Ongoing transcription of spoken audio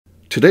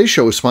Today's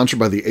show is sponsored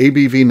by the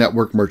ABV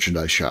Network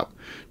Merchandise Shop.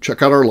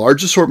 Check out our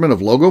large assortment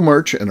of logo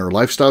merch and our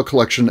lifestyle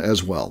collection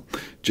as well.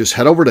 Just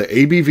head over to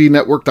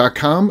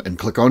abvnetwork.com and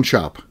click on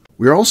Shop.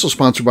 We are also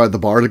sponsored by The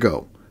Bar to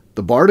Go.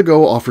 The Bar to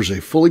Go offers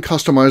a fully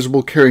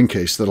customizable carrying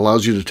case that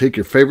allows you to take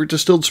your favorite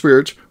distilled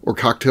spirits or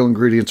cocktail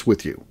ingredients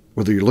with you.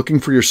 Whether you're looking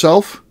for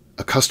yourself,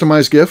 a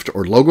customized gift,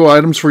 or logo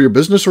items for your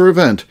business or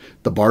event,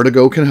 The Bar to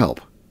Go can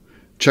help.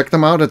 Check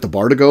them out at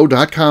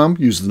thebartogo.com.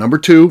 Use the number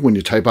 2 when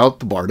you type out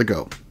The Bar to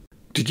Go.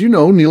 Did you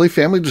know Neely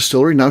Family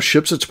Distillery now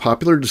ships its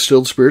popular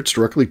distilled spirits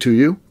directly to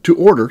you? To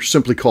order,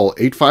 simply call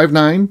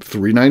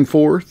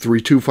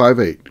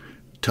 859-394-3258.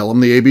 Tell them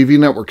the ABV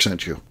Network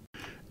sent you.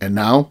 And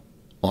now,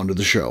 on to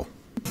the show.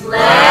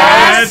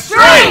 Let's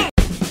drink!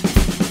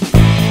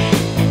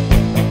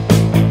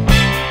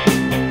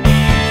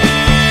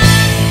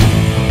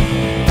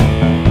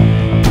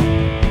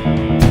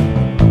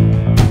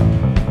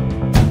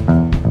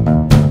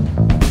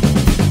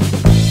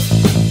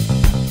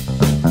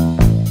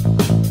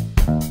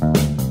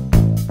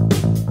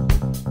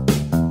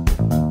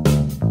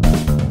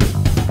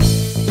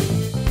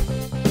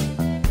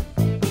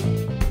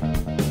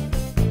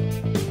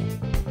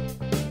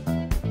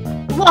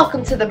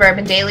 Welcome to the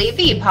Bourbon Daily,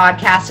 the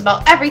podcast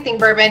about everything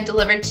bourbon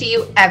delivered to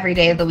you every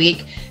day of the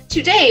week.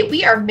 Today,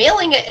 we are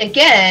mailing it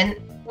again.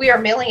 We are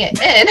mailing it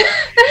in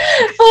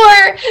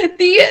for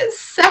the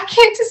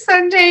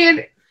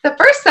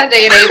first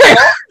Sunday in April,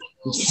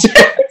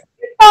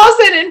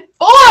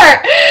 2004.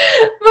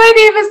 My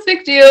name is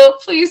McNew.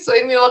 Please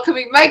join me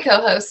welcoming my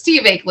co-host,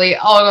 Steve Akeley,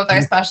 along with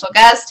our special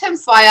guests, Tim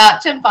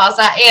Swaya, Tim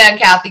Fawza, and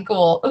Kathy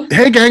Cool.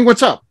 Hey, gang,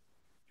 what's up?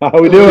 How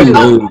we doing?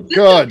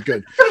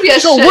 Good.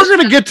 So we're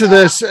going to get to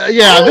this. I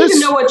don't even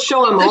know what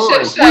show I'm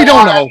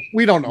on.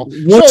 We don't know.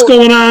 What's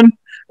going on?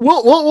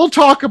 We'll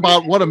talk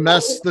about what a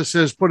mess this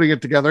is putting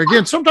it together.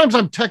 Again, sometimes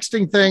I'm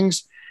texting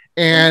things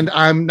and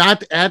I'm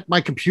not at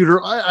my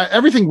computer.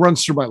 Everything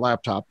runs through my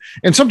laptop.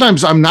 And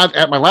sometimes I'm not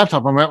at my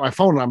laptop. I'm at my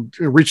phone. I'm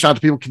reaching out to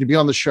people. Can you be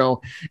on the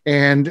show?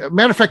 And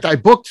matter of fact, I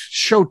booked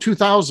show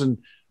 2000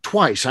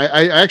 twice.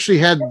 I actually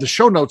had the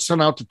show notes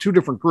sent out to 2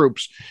 different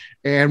groups,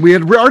 and we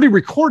had already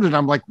recorded.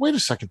 I'm like, wait a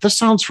second, this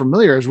sounds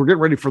familiar as we're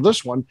getting ready for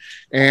this one.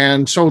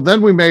 And so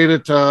then we made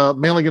it,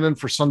 mailing it in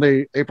for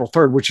Sunday, April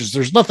 3rd, which is,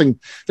 there's no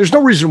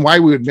reason why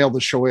we would mail the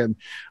show in.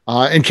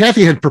 And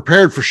Kathy had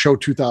prepared for show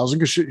 2000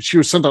 because she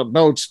was sent out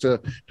notes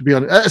to be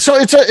on. So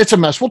it's a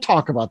mess. We'll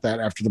talk about that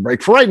after the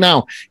break. For right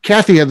now,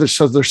 Kathy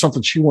said there's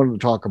something she wanted to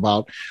talk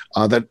about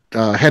that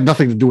had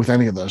nothing to do with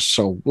any of this.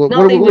 So what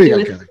do you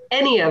got, Kathy?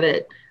 Any of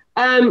it.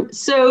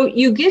 So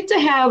you get to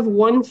have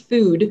one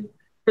food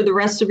for the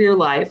rest of your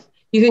life.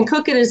 You can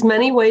cook it as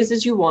many ways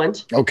as you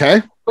want.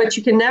 Okay. But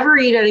you can never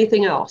eat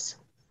anything else.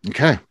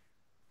 Okay.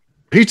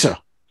 Pizza.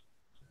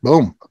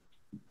 Boom.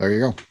 There you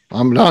go.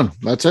 I'm done.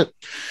 That's it.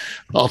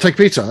 I'll take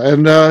pizza.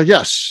 And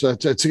yes,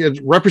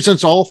 it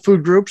represents all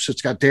food groups.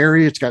 It's got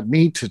dairy. It's got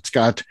meat. It's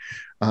got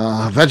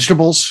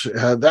vegetables.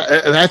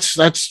 That's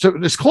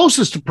as close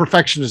as to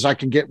perfection as I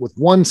can get with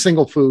one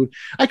single food.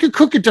 I could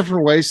cook it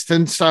different ways: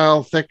 thin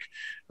style, thick,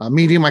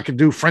 medium. I could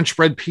do French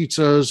bread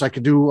pizzas. I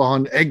could do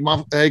on egg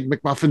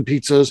McMuffin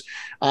pizzas.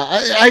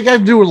 I got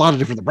to do a lot of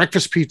different. The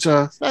breakfast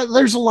pizza.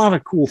 There's a lot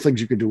of cool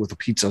things you could do with a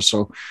pizza.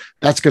 So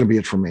that's going to be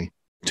it for me.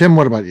 Tim,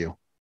 what about you?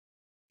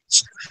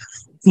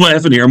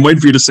 Laughing here. I'm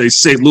waiting for you to say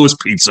St. Louis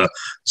pizza.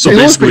 So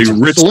St. basically,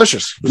 Louis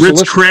delicious.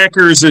 Ritz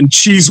crackers and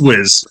cheese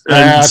whiz.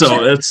 And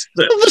it's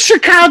the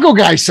Chicago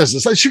guy says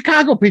this.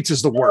 Chicago pizza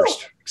is the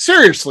worst.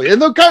 Seriously.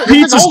 And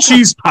pizza's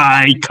cheese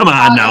pie. Come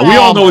on now. We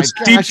all know it's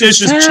deep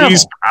dish is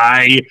cheese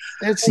pie.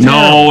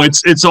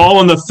 It's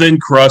all in the thin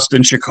crust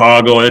in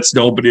Chicago. It's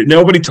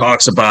nobody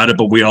talks about it,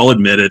 but we all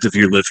admit it if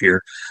you live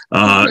here.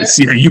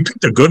 See, you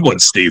picked a good one,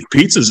 Steve.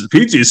 Pizza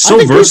is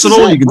so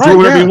versatile. You can do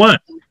whatever you want.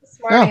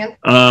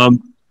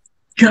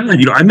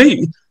 God,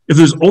 if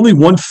there's only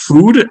one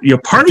food,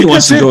 part of me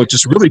wants to go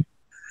just to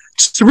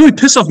really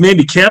piss off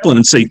Mandy Kaplan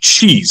and say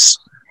cheese,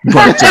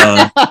 but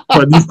no,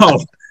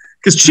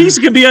 because cheese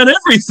can be on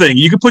everything.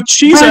 You can put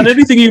cheese on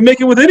anything. You can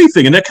make it with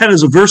anything, and that kind of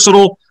is a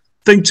versatile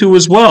thing too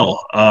as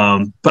well.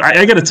 But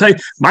I got to tell you,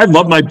 I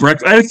love my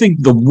breakfast. I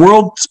think the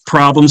world's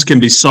problems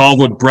can be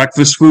solved with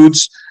breakfast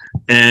foods.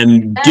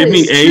 And that give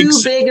me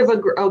eggs. Too big of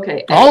a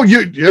okay. Oh,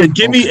 and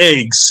give me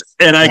eggs,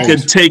 and I can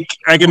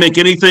make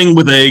anything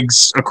with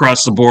eggs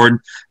across the board.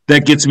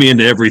 That gets me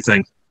into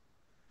everything.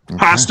 Okay.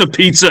 Pasta,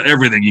 pizza,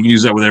 everything. You can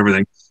use that with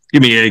everything.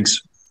 Give me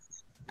eggs.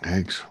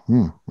 Eggs.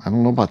 I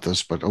don't know about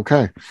this, but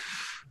okay.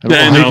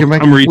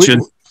 I'm reaching.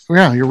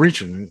 You're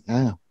reaching.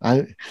 Yeah.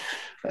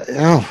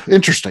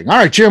 Interesting. All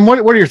right, Jim.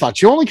 What are your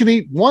thoughts? You only can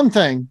eat one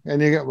thing,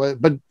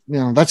 and but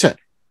that's it.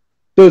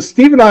 So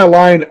Steve and I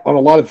align on a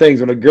lot of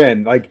things. And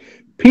again, like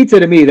pizza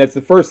to me, that's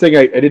the first thing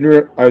I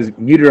didn't. I was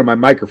muted on my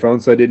microphone,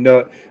 so I didn't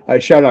know. I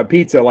shouted out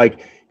pizza,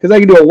 because I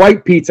can do a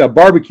white pizza, a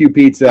barbecue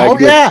pizza.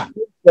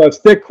 A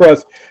thick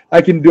crust.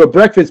 I can do a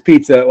breakfast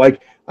pizza. I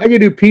can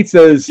do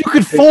pizzas. You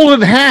could fold it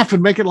in half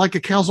and make it like a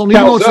calzone.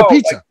 It's a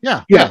pizza.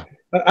 Yeah.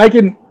 I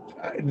can.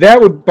 that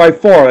would by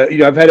far,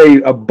 I've had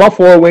a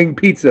buffalo wing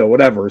pizza,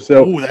 whatever.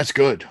 So, oh, that's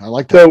good. I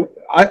like that. So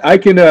I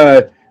can,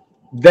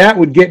 that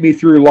would get me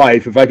through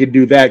life if I could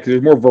do that, because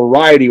there's more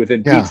variety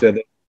within pizza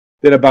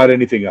than about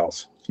anything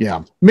else.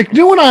 Yeah.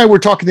 McNew and I were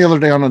talking the other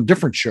day on a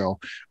different show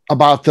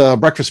about the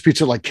breakfast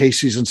pizza like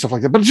Casey's and stuff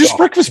like that. But just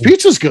breakfast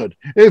pizza's good.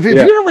 If you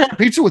ever had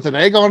pizza with an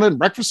egg on it and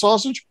breakfast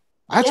sausage,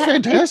 that's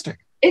fantastic.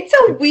 It's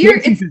a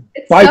weird. It's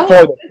by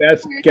far the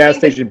best gas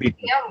station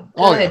pizza.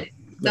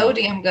 So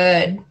damn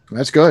good.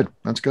 That's good.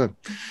 That's good.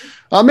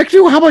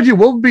 McNew, how about you?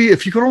 What would be,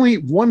 if you could only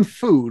eat one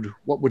food,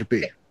 what would it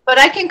be? But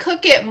I can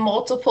cook it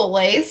multiple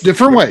ways.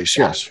 Different ways,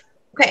 yes.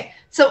 Okay,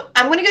 so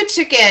I'm going to go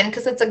chicken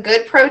because it's a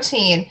good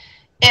protein,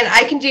 and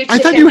I can do chicken. I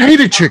thought you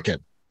hated chicken.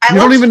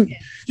 Chicken.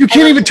 You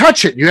can't even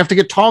touch it. You have to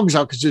get tongs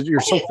out because you're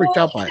so freaked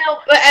out by it.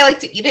 But I like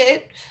to eat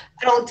it.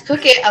 I don't like to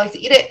cook it. I like to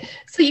eat it.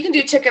 So you can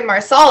do chicken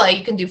marsala.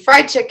 You can do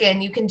fried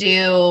chicken. You can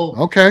do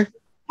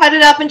cut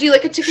it up and do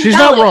like a chicken She's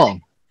salad. not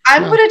wrong.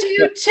 I'm going to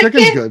do chicken.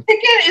 Chicken's good.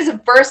 Chicken is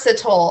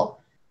versatile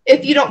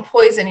if you don't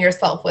poison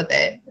yourself with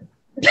it.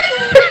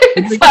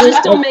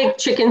 Just don't make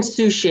chicken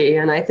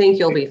sushi, and I think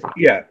you'll be fine.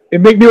 Yeah,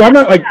 it make me. I'm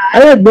not like I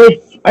have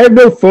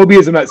no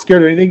phobias. I'm not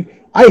scared or anything.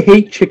 I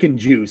hate chicken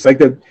juice. Like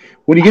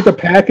when you get the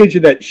package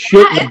of that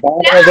shit in the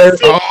bottle there.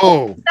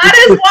 Oh, that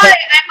is why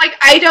I'm like,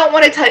 I don't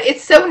want to touch.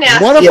 It's so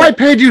nasty. What if I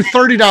paid you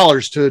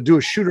 $30 to do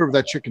a shooter of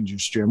that chicken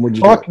juice, Jim? Would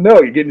you? Fuck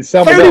no, you're getting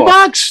 $30. salmonella.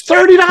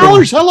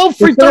 $30. Hello,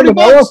 free $30.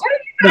 What are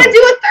you gonna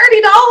do with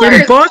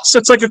 $30? $30?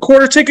 That's like a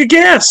quarter tank of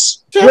gas.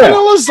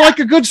 Salmonella is like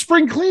a good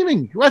spring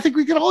cleaning. I think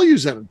we could all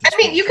use that. I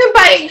mean, you can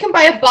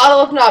buy a bottle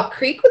of Knob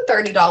Creek with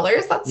 $30.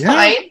 That's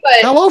fine. But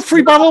hello,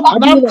 free bottle of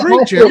Knob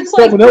Creek, Jim. It's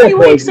like 3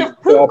 weeks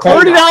of poop.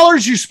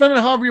 $30. You spend it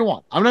however you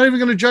want. I'm not even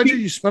going to judge you.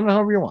 You spend it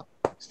however you want.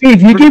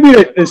 Steve, you give me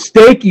the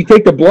steak. You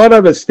take the blood out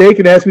of the steak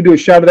and ask me to do a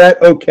shot of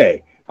that.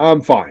 Okay, I'm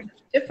fine.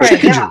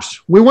 Chicken juice.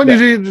 We want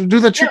you to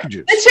do the chicken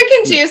juice. The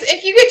chicken juice.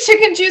 If you get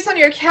chicken juice on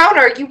your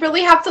counter, you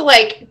really have to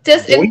like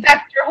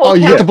disinfect your whole. Oh,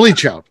 you counter. get the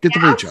bleach out. Get the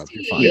bleach out.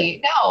 You're fine. Yeah.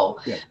 No,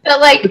 but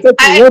like It's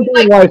I one thing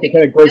like in life that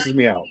kind of grosses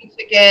me out.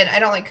 Chicken. I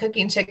don't like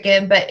cooking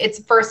chicken, but it's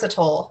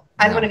versatile.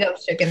 I'm gonna go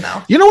with chicken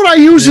though. You know what I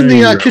use in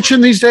the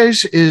kitchen these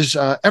days is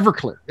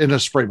Everclear in a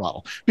spray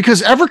bottle,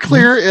 because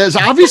Everclear is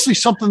obviously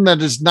something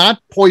that is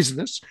not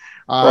poisonous.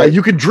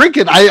 You can drink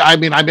it. I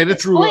mean, I made it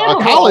through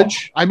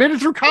college. I made it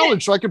through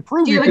college, so I can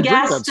prove Do you you have can a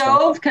drink gas that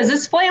stove? Because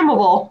it's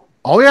flammable.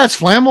 Oh yeah, it's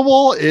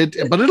flammable.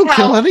 But it'll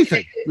kill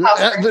anything.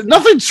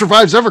 Nothing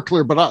survives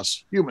Everclear but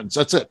us humans.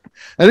 That's it.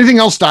 Anything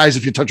else dies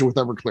if you touch it with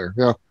Everclear.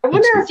 Yeah. I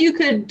wonder if you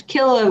could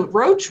kill a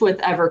roach with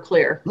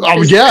Everclear.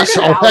 Oh yes.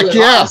 Oh heck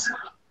yeah.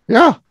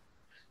 Yeah.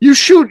 You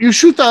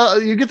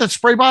get that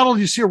spray bottle.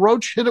 You see a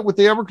roach, hit it with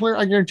the Everclear.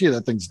 I guarantee you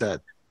that thing's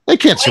dead. They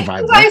can't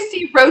survive that. I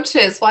see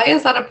roaches. Why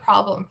is that a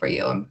problem for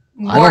you?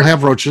 I don't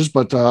have roaches,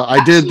 but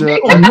I did.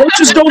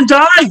 Roaches don't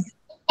die.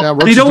 Yeah,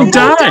 they don't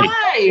die.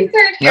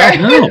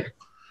 No.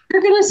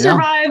 You're going to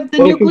survive the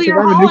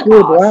nuclear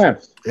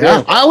holocaust.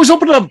 Yeah, I was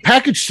opening up a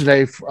package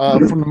today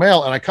from the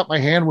mail, and I cut my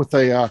hand with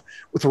a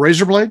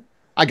razor blade.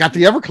 I got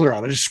the Everclear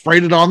out. I just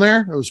sprayed it on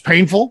there. It was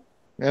painful,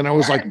 and I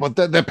was like, "But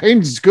that pain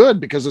is good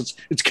because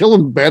it's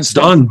killing bad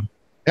stuff." Done.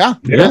 Yeah,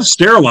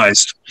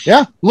 sterilized.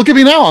 Yeah, look at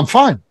me now. I'm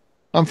fine.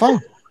 I'm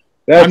not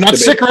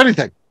sick or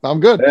anything. I'm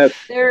good.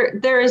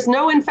 There is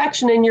no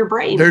infection in your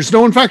brain. There's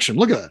no infection.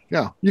 Look at that.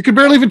 Yeah, you can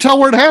barely even tell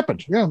where it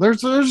happened. Yeah,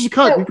 there's a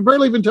cut. You can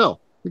barely even tell.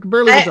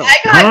 There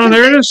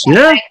it is.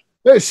 Yeah.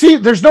 See,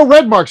 there's no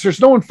red marks. There's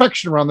no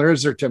infection around there,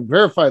 is there, Tim?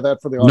 Verify that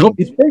for the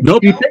audience.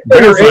 Nope.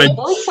 Verified. It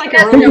looks like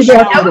a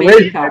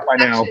by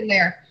now.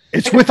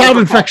 It's without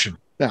infection.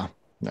 No.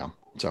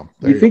 So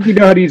you think you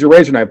know how to use a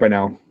razor knife by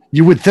now?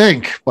 You would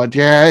think, but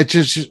yeah, it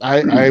just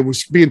I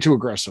was being too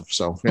aggressive.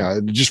 So yeah,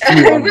 it just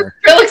flew on there.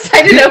 Real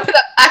excited to open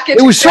the package.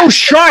 It was so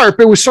sharp.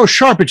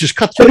 It just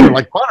cut through there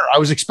like butter. I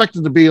was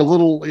expecting to be a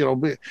little, be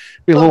a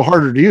little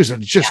harder to use.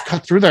 And it just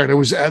cut through there, and it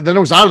was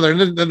out of there,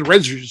 and then the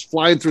razor just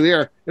flying through the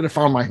air, and it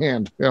found my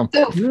hand. Yeah.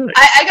 So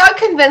I got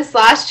convinced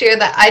last year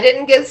that I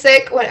didn't get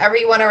sick when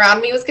everyone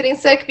around me was getting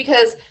sick,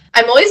 because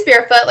I'm always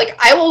barefoot. Like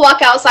I will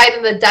walk outside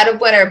in the dead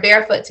of winter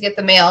barefoot to get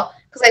the mail,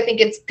 because I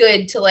think it's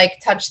good to like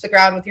touch the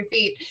ground with your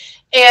feet.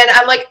 And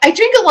I'm like, I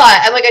drink a lot.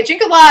 And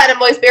I'm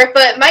always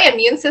barefoot. My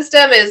immune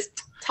system is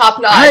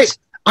top notch.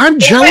 I'm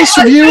jealous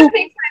of you.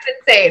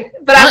 Insane.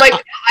 But I'm like,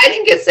 I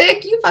didn't get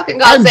sick. You fucking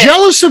got sick. I'm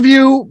jealous of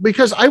you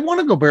because I want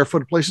to go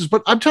barefoot places.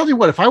 But I'm telling you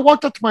what, if I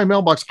walked up to my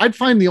mailbox, I'd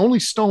find the only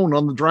stone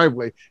on the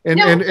driveway.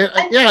 It's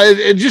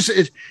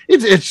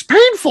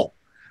painful.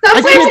 I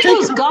can't take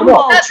it.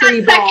 Gumball tree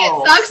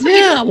balls.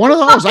 Yeah, one of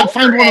those. I'd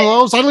find one of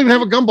those. I don't even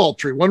have a gumball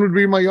tree. One would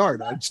be in my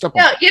yard. I'd step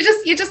on it.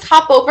 You just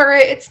hop over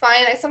it. It's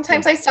fine.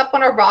 Sometimes I step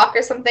on a rock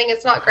or something.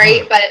 It's not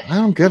great, but I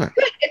don't get it.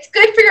 It's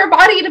good for your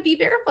body to be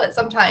barefoot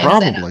sometimes.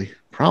 Probably.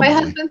 My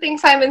husband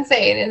thinks I'm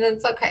insane, and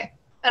it's okay.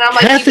 And I'm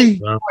like, Kathy,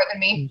 more than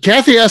me.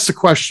 Kathy asked the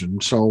question.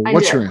 So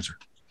what's your answer?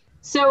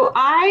 So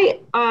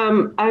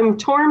I'm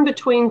torn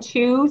between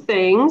two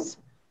things,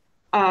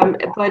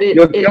 but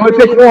you only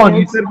pick one.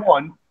 You said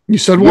one. You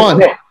said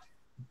one.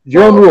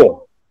 Your own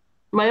rule.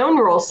 my own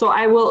rules. So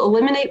I will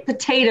eliminate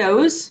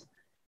potatoes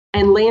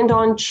and land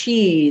on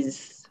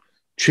cheese.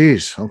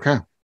 Cheese. Okay.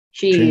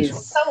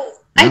 Cheese. So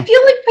I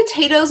feel like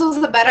potatoes was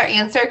the better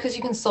answer because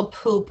you can still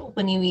poop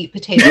when you eat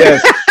potatoes.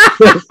 Yes.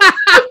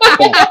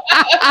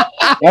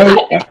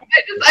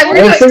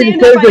 I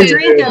stand if I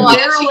drink a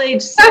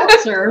barrel-aged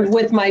seltzer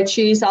with my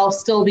cheese, I'll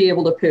still be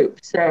able to poop.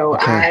 So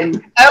okay.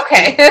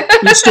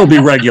 You'll still be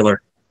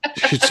regular.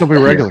 Should still be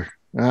regular.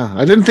 Yeah,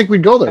 I didn't think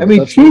we'd go there. I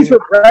mean, cheese for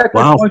breakfast,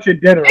 lunch, and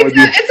dinner.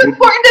 It's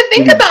important to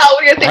think about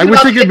when you're thinking I would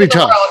about think it'd be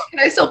tough. Can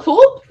I still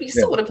poop? You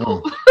still want to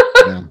poop.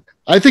 Yeah.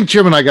 I think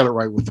Jim and I got it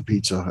right with the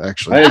pizza,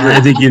 actually. I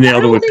think you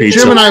nailed it with pizza.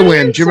 Jim and I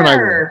win. Jim and I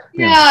win.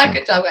 Yeah,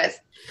 good job, guys.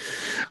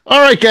 All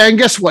right, gang,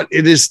 guess what?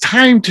 It is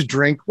time to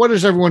drink. What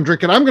is everyone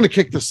drinking? I'm going to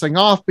kick this thing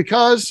off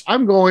because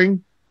I'm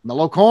going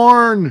mellow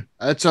corn.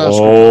 That's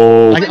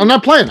I'm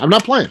not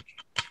playing.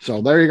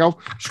 So there you go.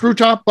 Screw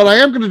top, but I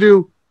am going to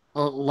do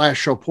last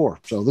show pour.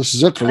 So this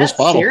is it for this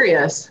bottle.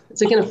 Serious?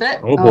 Is it going to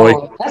fit? Oh boy.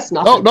 That's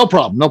nothing. Oh, no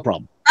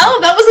problem. Oh,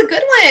 that was a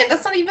good one.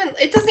 That's not even,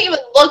 it doesn't even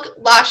look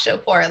last show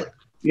pour.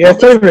 Yeah,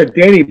 it's not even a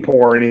Danny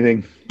pour or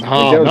anything.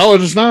 Oh, no,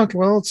 it is not.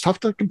 Well, it's tough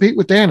to compete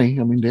with Danny.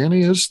 I mean,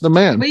 Danny is the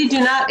man. We do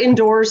not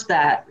endorse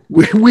that.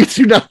 We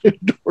do not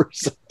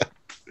endorse that.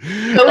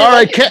 All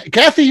right,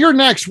 Kathy, you're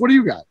next. What do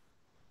you got?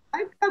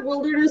 I've got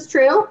Wilderness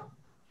Trail.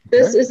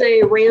 This is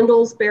a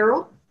Randall's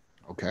barrel.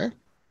 Okay.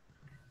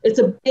 It's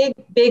a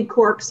big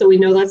cork, so we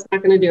know that's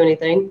not going to do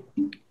anything.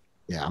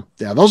 Yeah,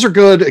 those are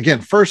good.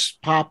 Again,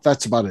 first pop,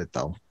 that's about it,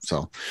 though.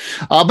 So,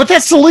 but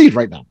that's the lead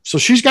right now. So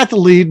she's got the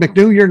lead.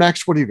 McNew, you're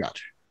next. What do you got?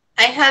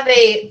 I have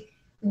a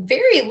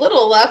very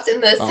little left in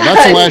this.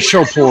 That's the last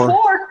show pour.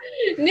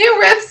 New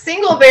Riff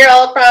single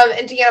barrel from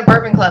Indiana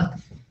Bourbon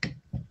Club.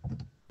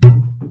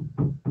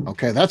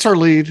 Okay, that's our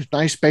lead.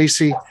 Nice,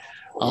 bassy.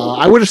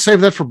 I would have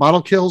saved that for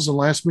bottle kills and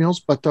last meals,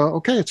 but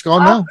okay, it's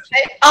gone now.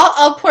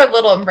 I'll pour a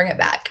little and bring it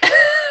back.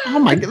 Oh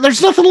my God,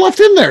 there's nothing left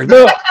in there.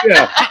 No,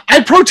 yeah.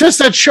 I protest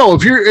that show.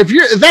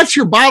 If that's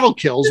your bottle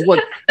kills,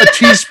 what, a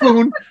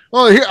teaspoon?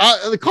 Oh, here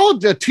they call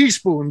it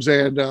teaspoons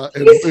and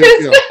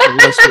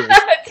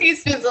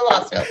Teaspoons and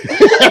lost milk.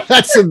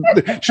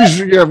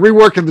 She's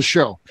reworking the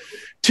show.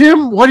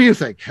 Tim, what do you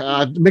think?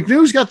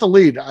 McNew's got the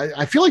lead.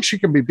 I feel like she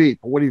can be beat,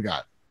 but what do you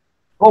got?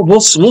 Oh,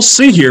 we'll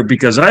see here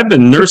because I've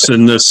been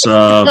nursing this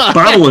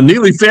bottle of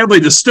Neely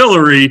Family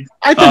Distillery.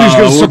 I thought he was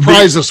going to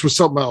surprise us with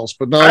something else,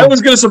 but no. I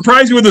was going to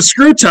surprise you with a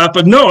screw top,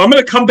 but no, I'm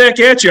going to come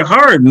back at you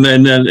hard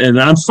and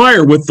on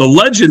fire with the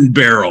Legend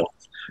Barrel.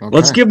 Okay.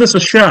 Let's give this a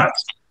shot.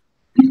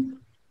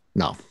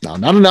 No,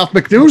 not enough.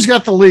 McNew's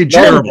got the lead.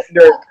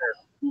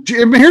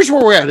 Jim, here's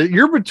where we're at.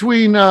 You're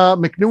between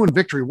McNew and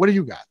Victory. What do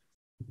you got?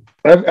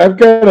 I've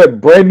got a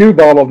brand new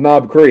bottle of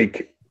Knob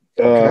Creek.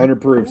 100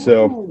 proof,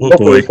 so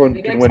hopefully this one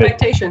can win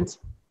expectations.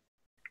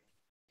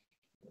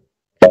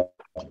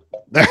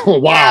 Oh,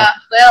 wow. Yeah,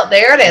 well,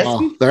 there it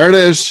is. There it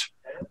is.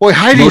 Boy,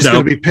 Heidi's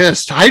going to be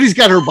pissed. Heidi's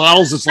got her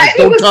bottles. It's like,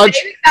 don't touch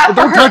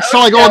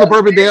till I go on the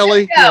Bourbon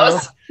Daily.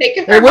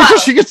 Hey, wait till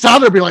she gets down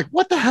there and be like,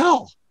 what the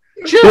hell?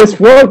 Jim. This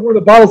was one of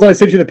the bottles I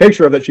sent you the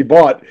picture of that she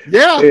bought.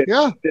 Yeah. Didn't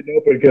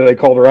open because I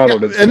called her out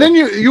on it. And then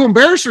you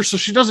embarrass her so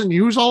she doesn't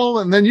use all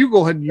of it, and then you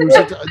go ahead and use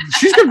it.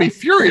 She's going to be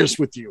furious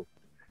with you.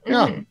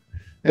 Yeah. Mm-hmm.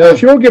 Yeah,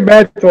 she won't get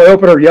mad until I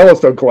open her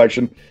Yellowstone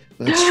collection.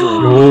 That's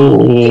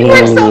true.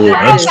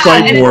 That's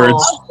fighting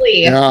words.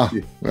 Yeah.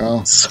 Well,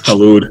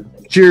 salud.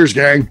 Cheers,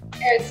 gang.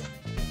 Cheers.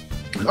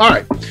 All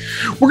right.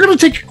 We're going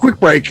to take a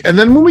quick break. And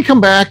then when we come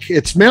back,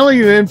 it's mailing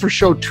it in for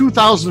show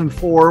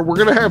 2004. We're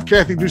going to have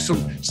Kathy do some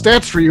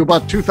stats for you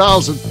about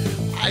 2000.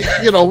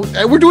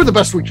 We're doing the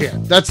best we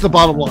can. That's the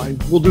bottom line.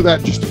 We'll do that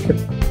in just a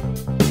minute.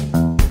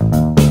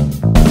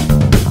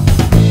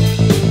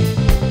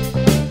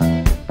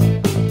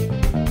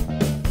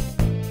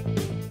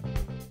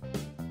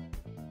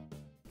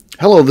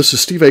 Hello, this is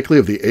Steve Akeley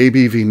of the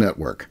ABV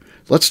Network.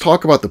 Let's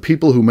talk about the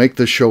people who make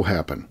this show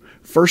happen.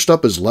 First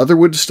up is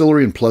Leatherwood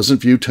Distillery in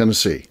Pleasant View,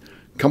 Tennessee.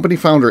 Company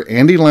founder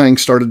Andy Lang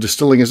started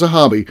distilling as a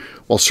hobby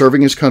while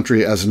serving his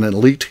country as an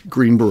elite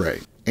Green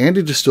Beret.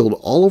 Andy distilled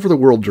all over the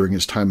world during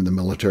his time in the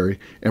military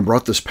and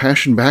brought this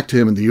passion back to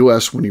him in the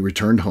U.S. when he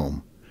returned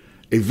home.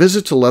 A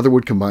visit to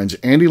Leatherwood combines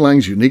Andy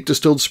Lang's unique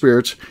distilled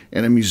spirits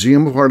and a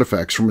museum of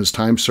artifacts from his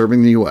time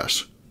serving the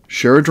U.S.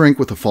 Share a drink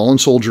with a fallen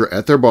soldier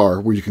at their bar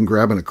where you can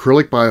grab an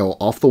acrylic bio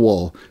off the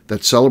wall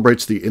that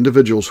celebrates the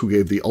individuals who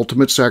gave the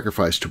ultimate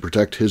sacrifice to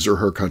protect his or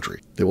her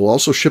country. They will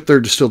also ship their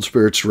distilled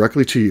spirits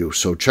directly to you,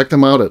 so check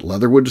them out at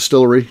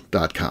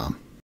leatherwooddistillery.com.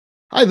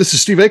 Hi, this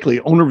is Steve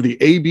Akeley, owner of the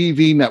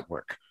ABV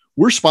Network.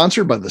 We're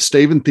sponsored by the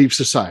Stave and Thief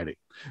Society.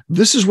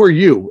 This is where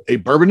you, a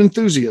bourbon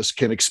enthusiast,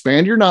 can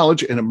expand your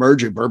knowledge and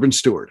emerge a bourbon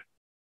steward.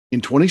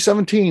 In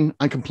 2017,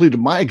 I completed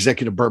my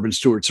Executive Bourbon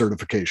Steward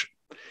certification.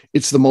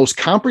 It's the most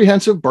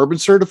comprehensive bourbon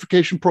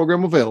certification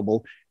program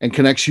available and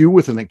connects you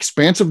with an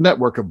expansive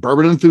network of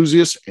bourbon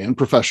enthusiasts and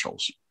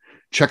professionals.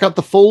 Check out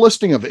the full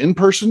listing of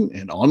in-person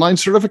and online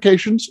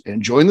certifications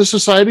and join the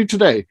society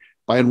today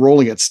by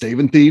enrolling at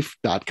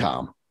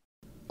staveandthief.com.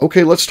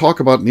 Okay, let's talk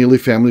about Neely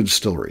Family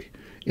Distillery.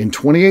 In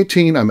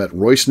 2018, I met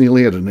Royce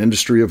Neely at an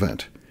industry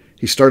event.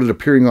 He started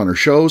appearing on our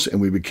shows,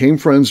 and we became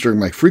friends during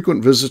my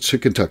frequent visits to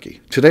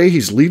Kentucky. Today,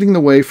 he's leading the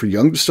way for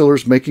young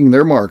distillers making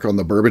their mark on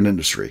the bourbon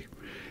industry.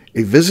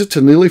 A visit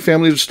to Neely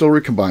Family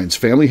Distillery combines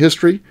family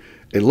history,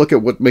 a look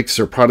at what makes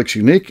their products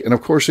unique, and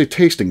of course a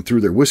tasting through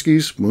their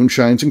whiskeys,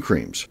 moonshines, and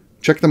creams.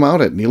 Check them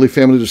out at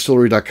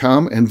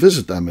NeelyFamilyDistillery.com and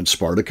visit them in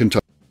Sparta, Kentucky.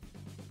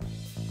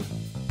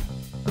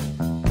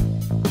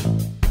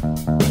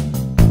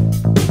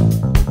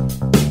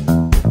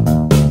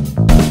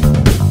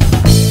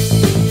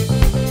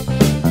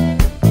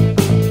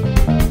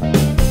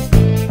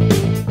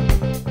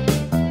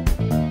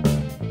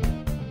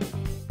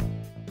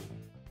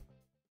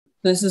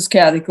 This is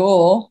Kathy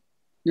Cole.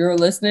 You're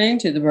listening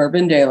to the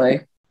Bourbon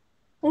Daily.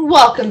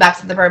 Welcome back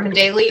to the Bourbon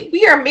Daily.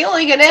 We are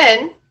mailing it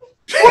in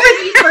for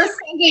the first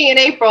Sunday in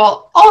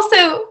April.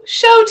 Also,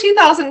 show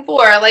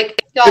 2004.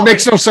 It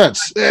makes no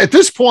sense. At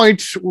this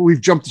point, we've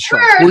jumped the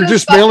shark. We're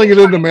just mailing it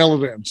in to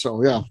mail it in.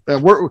 So yeah,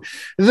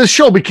 this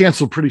show will be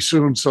canceled pretty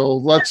soon. So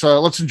let's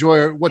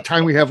enjoy what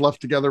time we have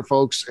left together,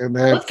 folks. And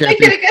let's Kathy,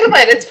 make it a good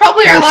one. It's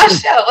probably our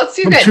last show. Let's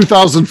do good.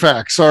 2000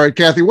 facts. All right,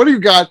 Kathy, what do you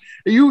got?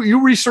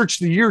 You researched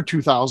the year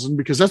 2000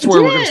 because that's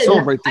where we're going to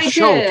celebrate the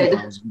show.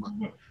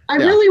 2000. I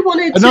really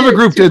wanted another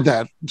group did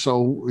that.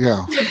 So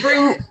yeah.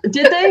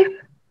 Did they?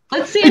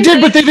 Let's see. They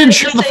did, but they didn't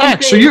share the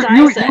facts. So you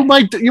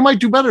might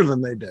do better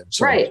than they did.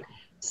 So. Right.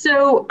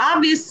 So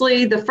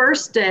obviously, the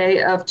first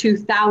day of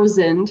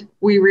 2000,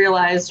 we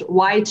realized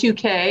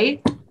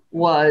Y2K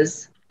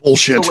was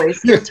bullshit, a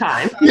waste of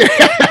time.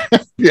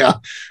 Yeah.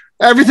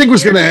 Everything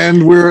was going to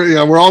end.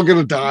 We're all going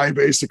to die,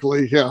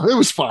 basically. Yeah, it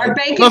was fine. Our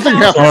bank Nothing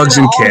accounts happened. Dogs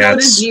and were all go to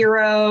cats.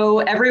 zero.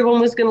 Everyone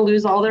was going to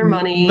lose all their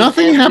money.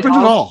 Nothing happened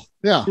at all.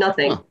 Yeah,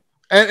 nothing.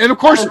 And of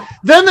course,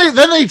 then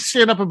they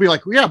stand up and be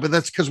like, yeah, but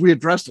that's because we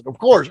addressed it. Of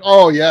course.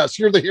 Oh, yes.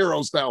 You're the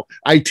heroes now.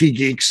 IT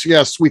geeks.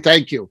 Yes, we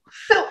thank you.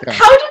 So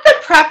how did the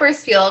preppers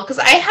feel? Because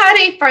I had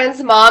a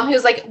friend's mom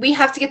who's like, we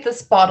have to get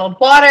this bottled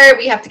water.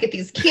 We have to get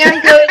these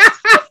canned goods.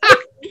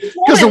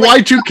 Because of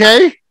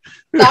Y2K?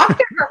 Stocked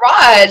their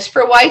garage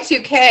for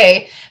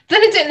Y2K.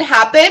 Then it didn't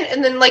happen.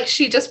 And then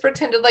she just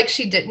pretended like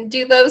she didn't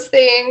do those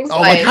things. Oh,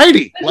 like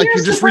Heidi. Like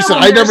you just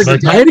recently. I never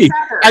did that. Heidi.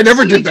 I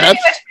never did that.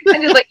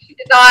 Pretended like she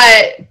did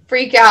not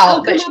freak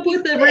out. Come up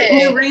with a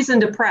new reason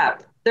to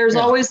prep. There's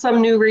always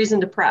some new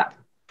reason to prep.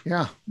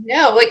 Yeah.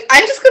 No,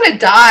 I'm just gonna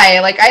die.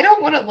 I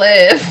don't want to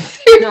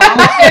live. No,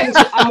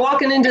 I'm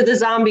walking into the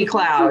zombie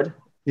cloud.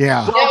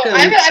 Yeah. No,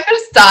 I'm gonna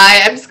just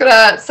die. I'm just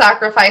gonna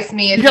sacrifice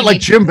me. You got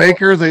Jim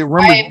Baker, the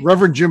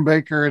Reverend Jim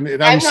Baker, and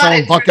he's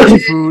selling buckets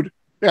of food.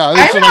 Yeah,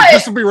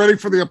 just to be ready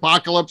for the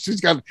apocalypse.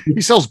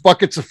 He sells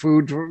buckets of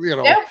food.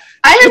 No,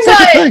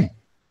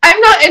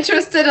 I'm not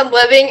interested in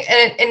living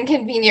in an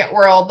inconvenient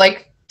world.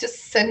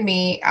 Just send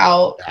me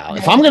out. Yeah,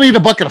 if I'm going to eat a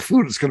bucket of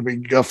food, it's going to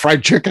be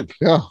fried chicken.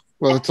 Yeah,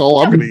 well, that's all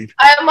I'm going to eat.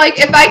 I'm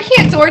if I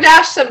can't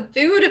DoorDash some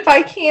food, if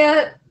I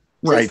can't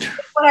when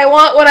I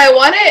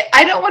want it,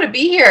 I don't want to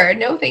be here.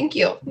 No, thank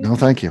you. No,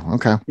 thank you.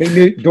 Okay.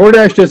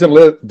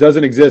 DoorDash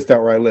doesn't exist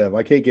out where I live.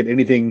 I can't get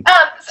anything.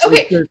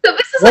 Okay, so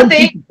this is the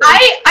thing.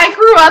 I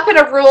grew up in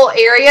a rural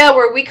area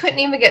where we couldn't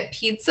even get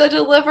pizza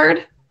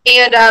delivered.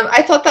 And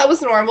I thought that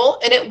was normal,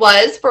 and it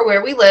was for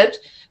where we lived.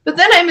 But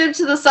then I moved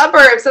to the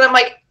suburbs, and I'm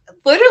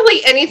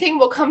literally anything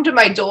will come to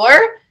my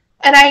door,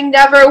 and I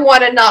never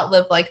want to not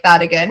live like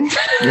that again.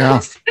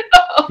 Yeah.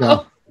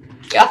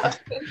 Yeah.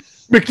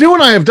 McNew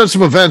and I have done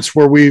some events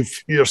where we've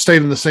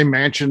stayed in the same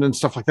mansion and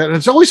stuff like that. And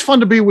it's always fun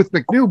to be with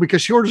McNew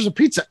because she orders a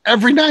pizza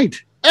every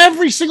night.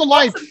 Every single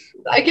night.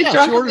 I get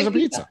drunk. She orders a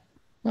pizza.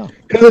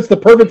 Because it's the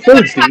perfect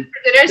food, Steve.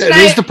 It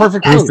is the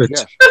perfect food.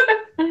 Yes.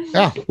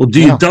 Yeah. Well, do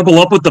you double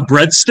up with the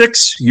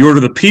breadsticks? You order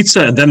the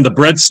pizza and then the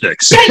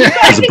breadsticks.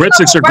 Because the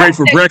breadsticks are great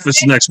for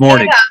breakfast the next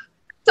morning. Yeah.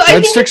 So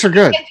breadsticks are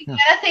good.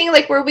 A thing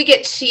where we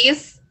get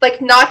cheese,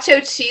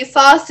 nacho cheese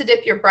sauce to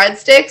dip your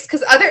breadsticks.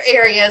 Because other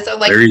areas are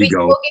there you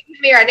go. We'll get you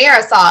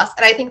marinara sauce,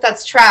 and I think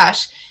that's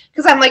trash.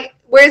 Because I'm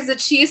where's the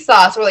cheese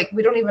sauce? We're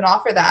we don't even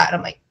offer that.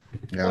 And I'm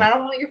well, I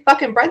don't want your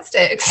fucking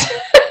breadsticks.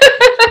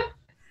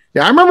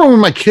 Yeah, I remember when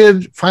my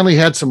kid finally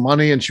had some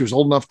money and she was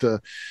old enough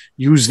to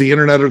use the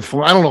internet or the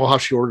phone. I don't know how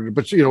she ordered it,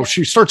 but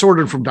she starts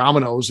ordering from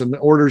Domino's and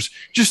orders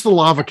just the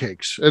lava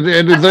cakes. And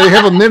they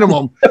have a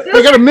minimum.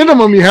 They got a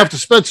minimum you have to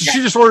spend. So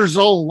she just orders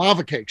all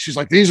lava cakes. She's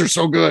like, these are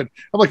so good.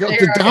 I'm like,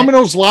 the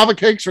Domino's lava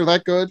cakes are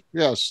that good?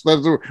 Yes.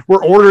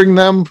 We're ordering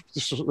them.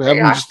 Have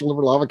them just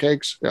deliver lava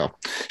cakes. Yeah.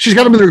 She's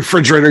got them in the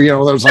refrigerator, that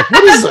was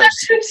what is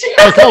this?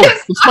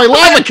 It's my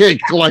lava cake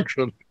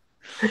collection.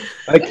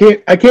 I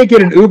can't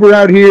get an Uber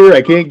out here.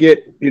 I can't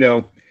get,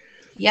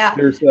 Yeah.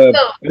 These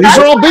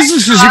are all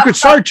businesses you could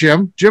start,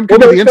 Jim. Jim could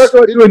be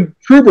doing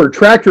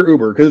tractor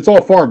Uber because it's all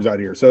farms out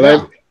here. So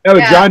have a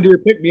John Deere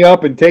pick me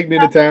up and take me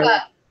into town.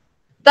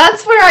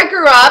 That's where I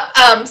grew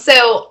up.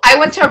 So I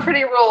went to a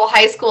pretty rural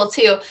high school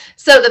too.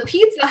 So the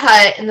Pizza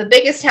Hut in the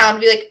biggest town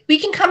would be we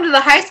can come to the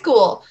high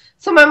school.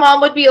 So my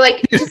mom would be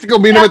like, you have to go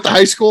meet them at the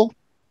high school.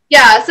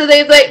 Yeah, so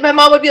they like my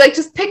mom would be like,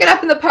 just pick it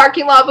up in the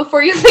parking lot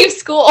before you leave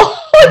school.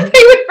 They would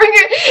bring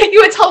it.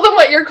 You would tell them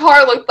what your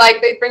car looked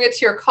like. They'd bring it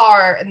to your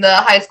car in the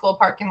high school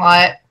parking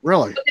lot.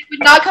 Really? But they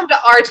would not come to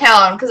our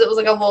town because it was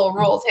like a little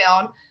rural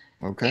town.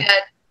 Okay.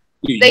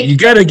 You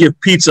got to give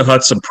Pizza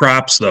Hut some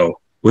props, though.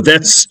 With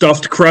that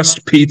stuffed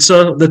crust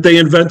pizza that they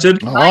invented.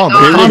 Oh,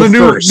 they found a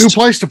new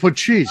place to put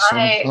cheese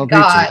on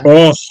God.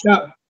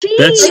 pizza.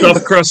 That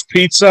stuffed crust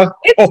pizza.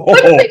 It's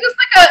literally just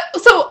like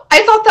so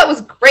I thought that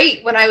was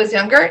great when I was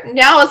younger.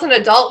 Now as an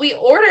adult, we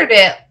ordered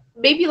it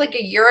maybe like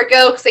a year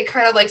ago because they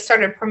kind of like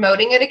started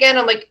promoting it again.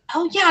 I'm like,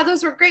 oh yeah,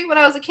 those were great when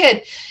I was a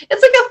kid.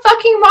 It's like a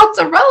fucking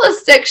mozzarella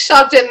stick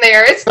shoved in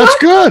there. That's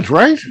good,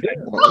 right?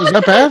 Is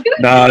that bad?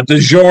 Nah,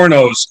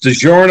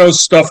 DiGiorno's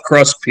stuffed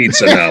crust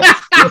pizza now.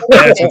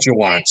 That's what you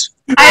want.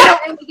 I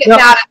don't really get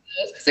mad at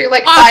those because they're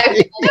like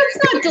 $5.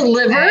 That's not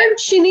delivered.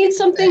 She needs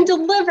something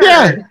delivered.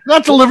 Yeah,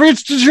 not delivery.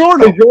 It's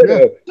DiGiorno.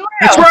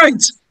 That's right.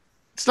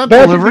 It's not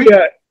delivery.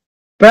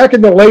 Back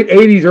in the late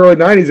 80s, early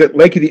 90s at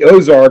Lake of the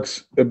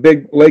Ozarks, a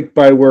big lake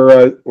by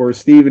where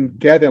Steve and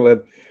Kathy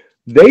lived,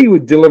 they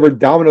would deliver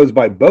Domino's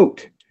by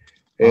boat.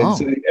 And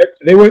so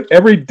they went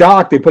every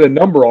dock, they put a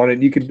number on it,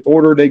 and you could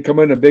order, they come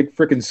in a big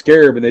freaking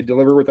scarab, and they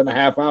deliver within a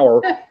half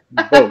hour.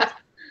 Boat.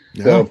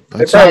 So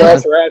they probably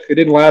lost their ass. It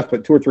didn't last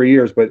but 2 or 3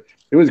 years, but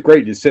it was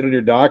great. Just sit on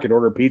your dock and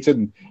order pizza.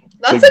 And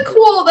that's a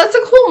cool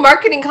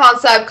marketing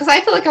concept because I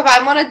feel like if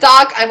I'm on a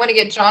dock, I'm going to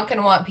get drunk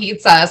and want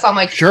pizza. So I'm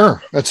like,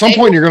 sure. At some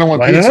point, you're going to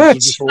want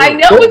pizza. I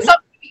know it's not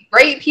going to be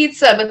great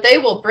pizza, but they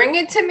will bring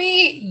it to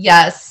me.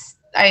 Yes,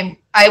 I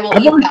will.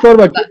 I've always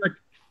thought about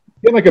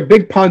get like a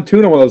big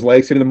pontoon on one of those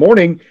lakes, and in the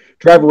morning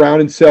drive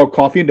around and sell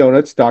coffee and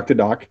donuts dock to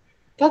dock.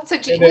 That's a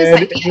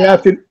genius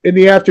idea. In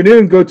the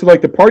afternoon, go to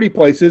like the party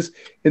places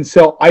and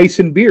sell ice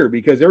and beer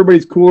because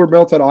everybody's cooler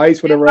melts on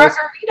ice, whatever else.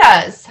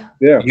 Margaritas.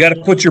 Yeah. You got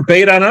to put your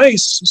bait on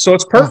ice, so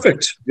it's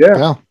perfect.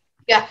 Yeah.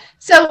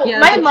 So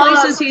my the mom.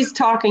 places he's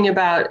talking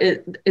about,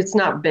 it's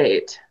not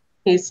bait.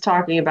 He's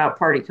talking about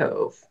Party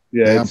Cove.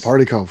 Yeah,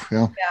 Party Cove.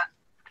 Yeah.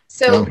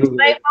 So my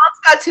mom's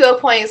got to a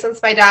point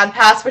since my dad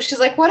passed where she's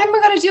like, what am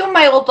I going to do in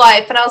my old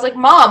life? And I was like,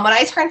 Mom, when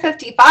I turn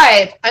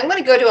 55, I'm going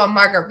to go to a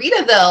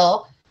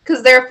Margaritaville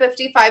because they're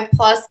 55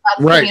 plus.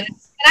 Right. And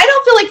I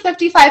don't feel like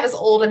 55 is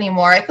old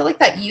anymore. I feel like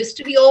that used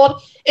to be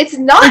old. It's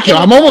not. Thank you.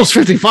 I'm almost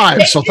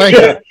 55, so thank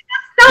you. That's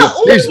not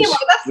old anymore.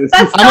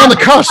 That's I'm on the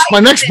cusp. My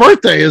next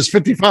birthday is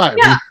 55.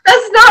 Yeah,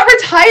 that's not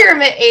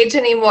retirement age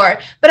anymore.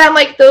 But I'm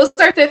like, those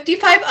are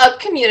 55 up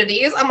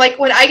communities. I'm like,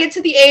 when I get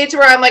to the age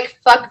where I'm like,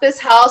 fuck this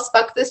house,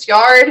 fuck this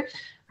yard,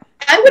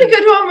 I'm going to go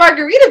to a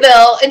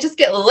Margaritaville and just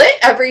get lit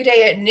every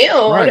day at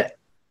noon. Right.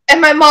 And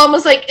my mom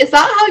was like, is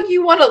that how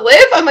you want to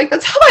live? I'm like,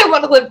 that's how I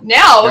want to live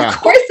now. Yeah. Of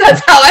course, that's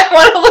how I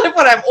want to live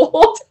when I'm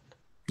old.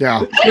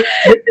 Yeah.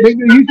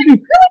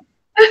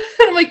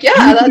 I'm like,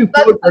 yeah.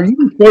 Are you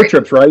doing float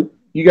trips, right?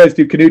 You guys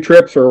do canoe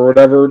trips or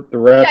whatever, the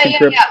rafting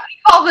trips? Yeah.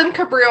 We call them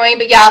cabrewing,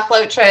 but yeah,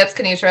 float trips,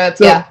 canoe trips,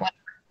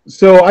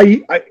 So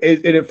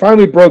it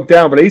finally broke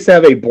down, but I used to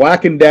have a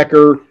Black &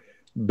 Decker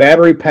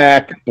battery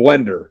pack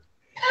blender.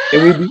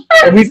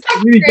 And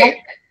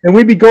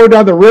we'd be going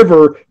down the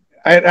river.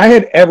 I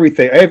had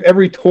everything. I have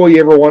every toy you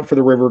ever want for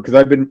the river because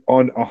I've been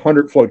on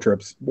 100 float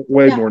trips,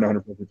 way more than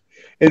 100 float trips.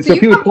 And so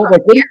people pull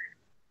like,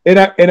 and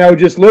I would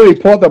just literally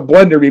pull out the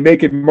blender, be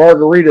making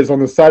margaritas on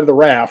the side of the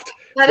raft.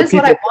 That is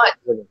what I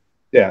want.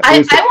 Yeah, I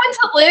want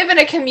to live in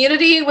a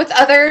community with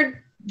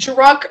other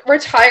drunk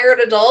retired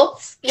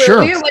adults.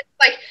 Where we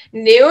like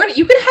noon,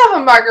 you can have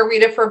a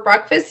margarita for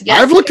breakfast. Yes,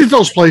 I've looked at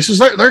those places.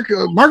 They're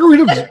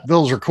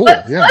Margaritavilles are cool.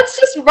 Let's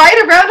just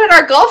ride around in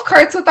our golf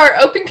carts with our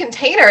open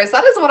containers.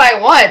 That is what I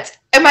want.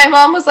 And my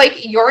mom was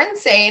like, "You're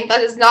insane.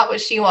 That is not what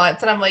she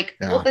wants." And I'm like,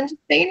 "Well, then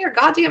just stay in your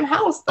goddamn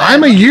house." Then.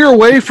 I'm a year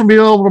away from being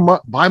able to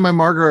buy my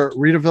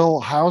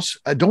Margaritaville house.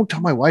 I don't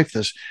tell my wife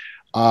this.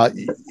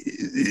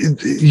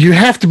 You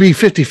have to be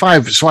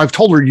 55. So I've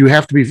told her you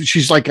have to be.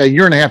 She's like a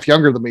year and a half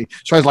younger than me.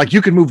 So I was like,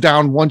 you can move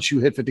down once you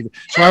hit 50.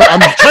 So I'm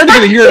trying to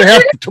get a year and a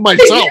half to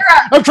myself.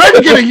 I'm trying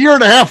to get a year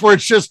and a half where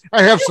it's just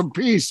I have some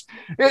peace.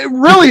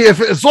 Really,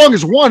 as long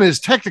as one is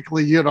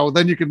technically,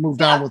 then you can move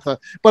down with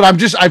But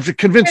I've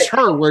convinced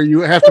her where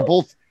you have to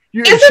both.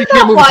 Isn't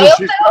that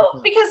wild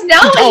though? Because now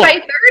in my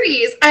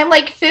 30s, I'm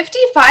like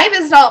 55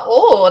 is not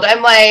old.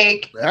 I'm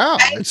like, yeah,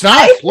 it's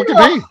not. Look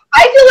at me.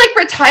 I feel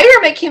like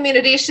retirement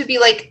communities should be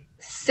like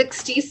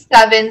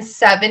 67,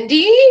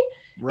 70.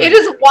 Right. It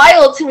is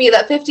wild to me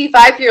that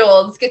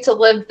 55-year-olds get to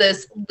live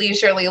this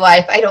leisurely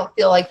life. I don't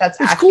feel like that's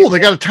accurate. Cool. They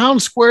got a town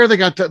square. They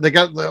got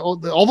all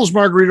those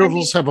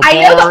Margaritas have a bar.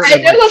 I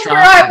know that's where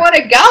I want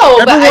to go.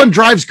 Everyone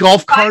drives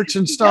golf carts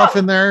and stuff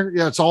in there.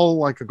 Yeah, it's all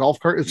like a golf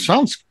cart. It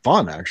sounds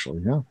fun,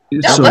 actually. Yeah.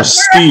 So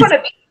Steve,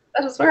 that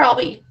is where I'll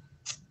be.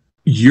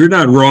 You're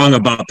not wrong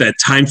about that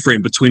time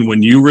frame between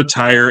when you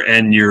retire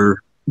and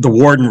the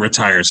warden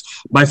retires.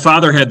 My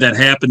father had that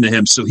happen to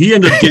him, so he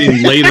ended up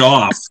getting laid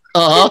off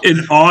in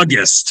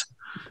August.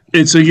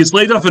 And so he gets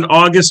laid off in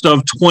August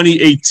of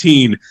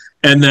 2018.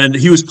 And then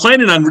he was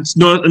planning on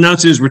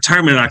announcing his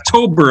retirement in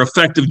October,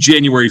 effective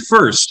January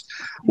 1st.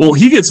 Well,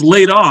 he gets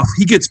laid off.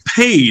 He gets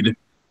paid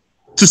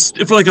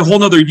for like a whole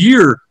nother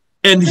year.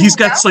 And he's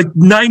got like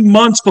 9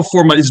 months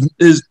before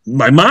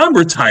my mom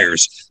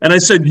retires. And I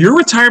said, your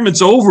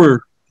retirement's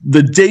over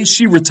the day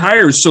she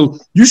retires. So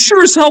you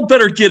sure as hell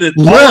better get it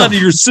all out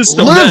of your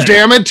system.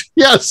 Damn it.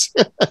 Yes.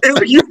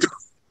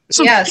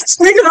 So he's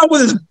hanging out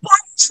with his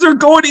buddies. They're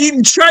going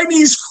eating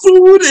Chinese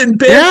food and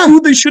bad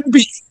food they shouldn't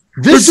be.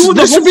 This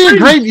would be a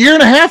great year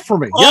and a half for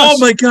me. Oh,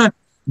 my God.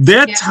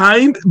 That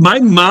time, my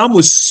mom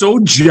was so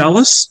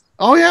jealous.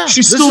 Oh, yeah.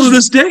 She's still to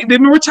this day. They've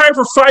been retired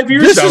for 5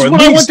 years this now. This is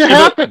what I want to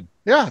happen.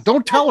 Yeah,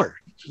 don't tell her.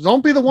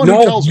 Don't be the one who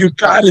tells her. You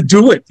got to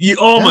do it.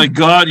 My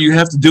God, you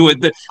have to to do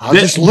it. I'll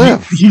just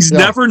live. He's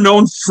never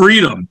known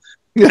freedom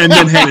and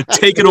then had it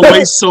taken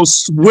away so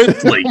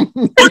swiftly.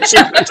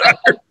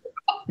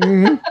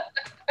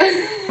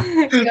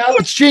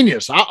 It's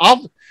genius.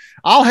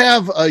 I'll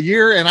have a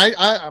year, and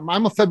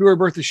I'm a February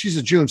birthday. She's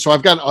a June, so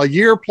I've got a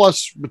year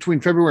plus between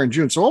February and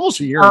June, so almost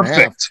a year and a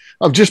half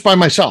of just by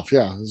myself.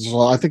 Yeah,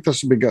 so I think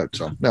this will be good.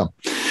 So,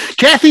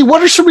 Kathy,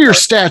 what are some of your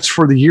stats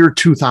for the year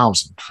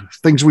 2000?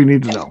 Things we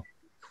need to know.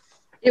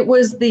 It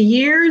was the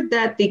year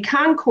that the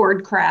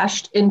Concorde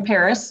crashed in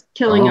Paris,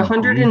 killing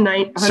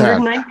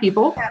 109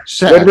 people.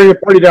 Sad. Way to bring the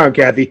party down,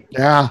 Kathy.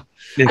 Yeah.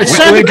 It's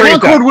sad the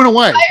Concorde went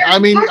away. I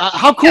mean,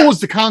 how cool was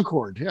the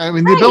Concorde? I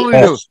mean, the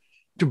ability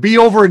to be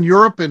over in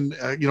Europe in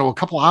a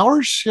couple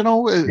hours,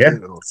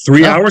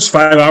 3 hours,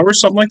 5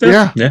 hours, something like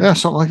that. Yeah,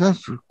 something like that.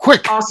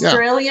 Quick.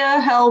 Australia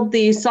held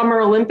the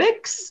Summer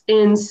Olympics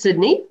in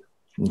Sydney.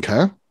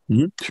 Okay.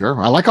 Mm-hmm. Sure.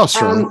 I like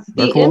Australia.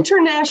 The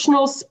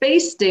International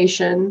Space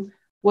Station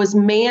was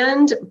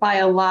manned by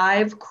a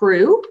live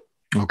crew.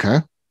 Okay.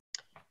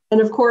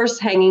 And of course,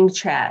 hanging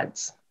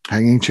chads.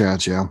 Hanging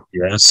chads, yeah.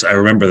 Yes, I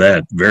remember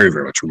that. Very,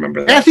 very much remember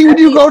that. Kathy, when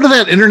you go to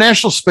that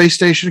International Space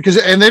Station,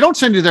 and they don't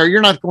send you there,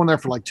 you're not going there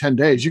for like 10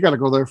 days. You got to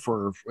go there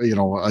for,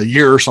 a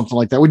year or something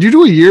like that. Would you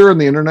do a year in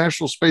the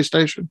International Space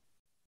Station?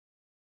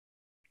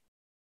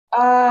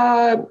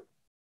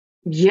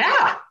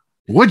 Yeah.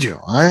 Would you?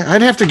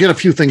 I'd have to get a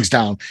few things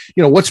down.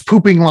 What's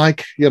pooping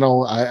like?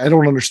 I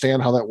don't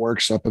understand how that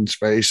works up in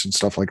space and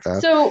stuff like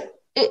that. So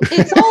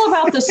it's all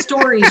about the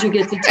stories you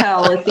get to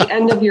tell at the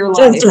end of your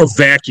life. It's a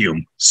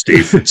vacuum,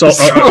 Steve. It's all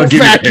a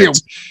vacuum.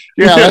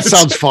 Yeah, that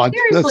sounds fun.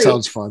 Seriously, that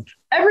sounds fun.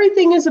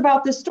 Everything is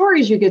about the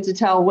stories you get to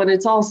tell when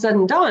it's all said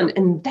and done,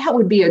 and that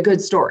would be a good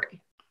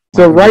story.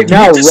 So right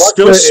now, Russia,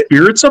 still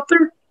spirits up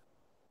there?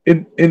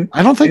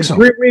 I don't think so.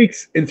 3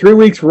 weeks. In 3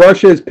 weeks,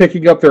 Russia is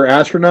picking up their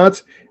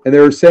astronauts, and they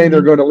were saying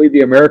they're going to leave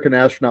the American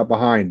astronaut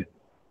behind.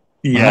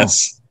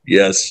 Yes.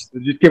 Yes.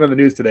 It just came on the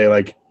news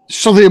today.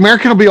 So the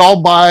American will be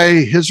all by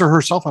his or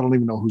herself. I don't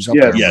even know who's up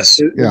there. Yes.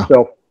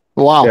 Himself.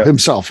 Wow,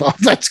 himself. Oh,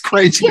 that's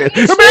crazy. Man.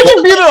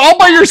 Imagine being there all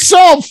by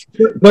yourself.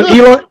 But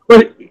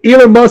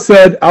Elon Musk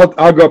said,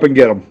 "I'll go up and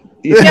get him."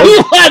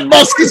 Elon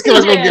Musk is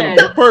going to go get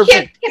him.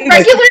 Perfect. Can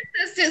regular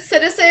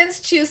citizens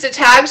choose to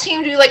tag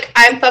team? Do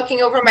I'm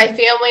fucking over my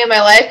family and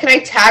my life? Can I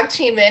tag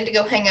team in to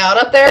go hang out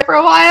up there for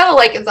a while?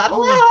 Is that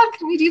allowed?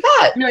 Can we do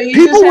that? No,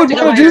 people would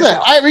want to do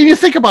that. I mean, you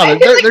think about it.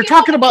 They're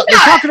talking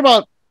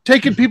about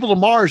taking people to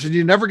Mars, and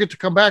you never get to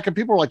come back. And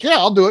people are like, "Yeah,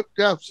 I'll do it.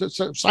 Yeah,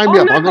 sign me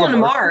up. I'm not going to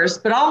Mars,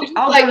 but I'll go to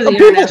the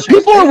international.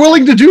 People are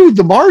willing to do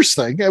the Mars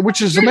thing,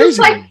 which is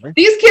amazing. Right?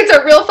 These kids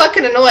are real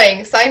fucking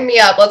annoying. Sign me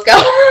up. Let's go.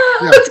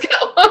 Yeah.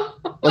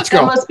 Let's go.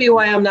 That must be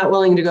why I'm not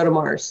willing to go to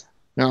Mars.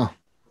 Yeah.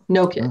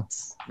 No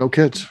kids. No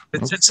kids.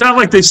 It's not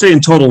like they say in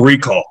Total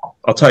Recall.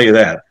 I'll tell you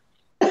that.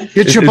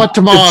 Get your butt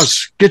to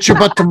Mars. Get your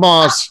butt to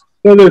Mars.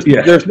 So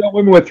there's no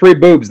women with 3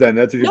 boobs then.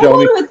 That's what you're telling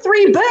me. No women with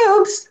 3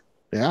 boobs.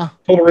 Yeah.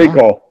 Total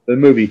Recall, the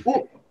movie.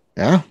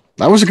 Yeah.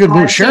 That was a good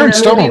movie. Sharon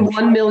Stone.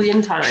 1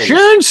 million times.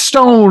 Sharon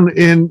Stone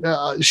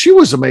she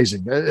was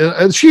amazing.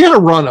 She had a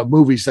run of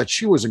movies that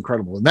she was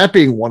incredible, and that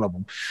being one of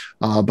them.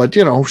 But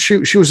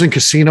she was in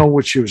Casino,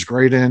 which she was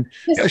great in.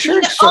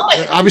 Sharon Stone,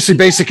 obviously,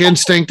 Basic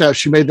Instinct.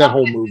 She made that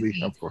whole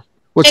movie, of course.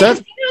 What's that?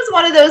 Casino is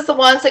one of the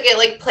ones that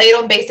get played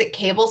on basic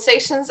cable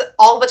stations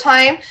all the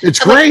time. It's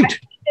great.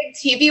 Big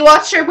TV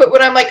watcher, but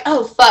when I'm like,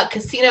 oh fuck,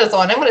 Casino's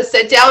on, I'm going to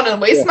sit down and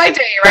waste my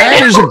day right now.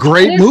 That is a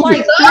great movie.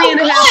 It's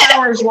 3.5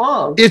 hours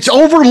long. It's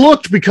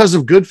overlooked because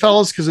of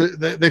Goodfellas, because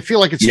they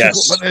feel like it's too,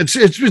 but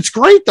it's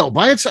great though.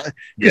 By itself,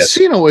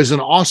 Casino is an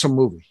awesome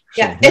movie.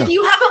 Yeah. If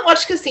you haven't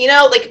watched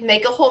Casino,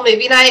 make a whole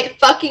movie night.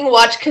 Fucking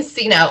watch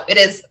Casino. It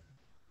is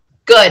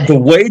good. The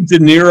way De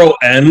Niro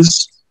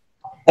ends,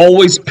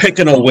 always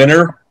picking a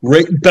winner,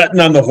 betting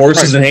on the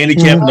horses and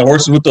handicapping the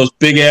horses with those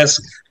big ass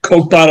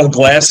Coke bottle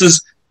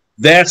glasses.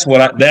 That's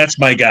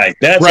my guy.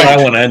 That's what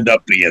I want to end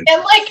up being.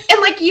 And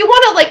you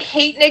want to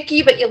hate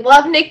Nikki, but you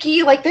love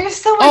Nikki. There's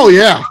so much. Oh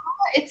yeah,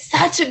 it's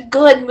such a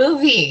good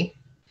movie.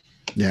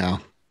 Yeah,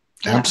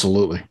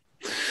 absolutely.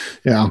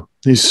 Yeah,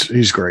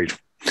 he's great.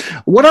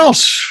 What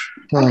else?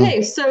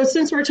 Okay, so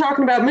since we're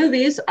talking about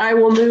movies, I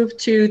will move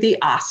to the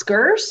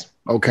Oscars.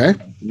 Okay.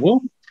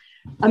 Well,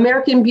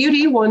 American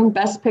Beauty won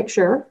Best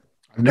Picture.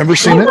 I've never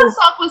seen it. What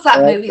the fuck was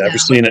that movie? Never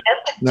seen it.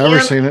 Never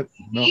seen it.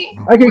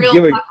 I could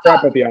give a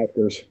crap at the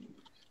Oscars.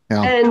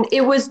 Yeah. And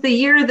it was the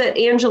year that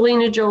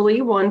Angelina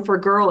Jolie won for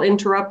Girl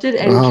Interrupted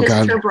and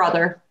kissed her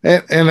brother.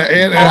 And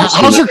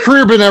how's her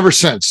career been ever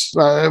since?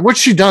 What's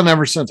she done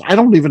ever since? I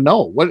don't even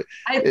know.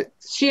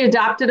 She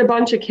adopted a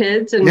bunch of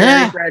kids and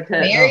married Brad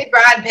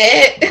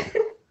Pitt.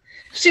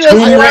 She was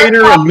Tomb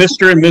Raider and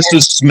Mr. and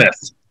Mrs.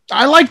 Smith.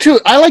 I like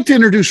to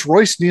introduce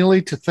Royce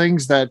Neely to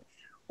things that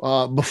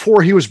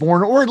before he was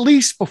born, or at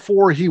least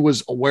before he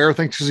was aware of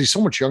things, because he's so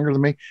much younger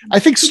than me. I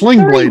think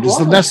Sling Blade is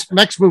the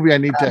next movie I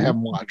need to have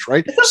him watch,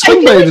 right?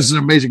 Sling Blade is an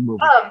amazing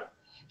movie.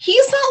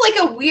 He's not like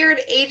a weird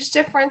age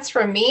difference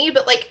from me,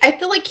 but like I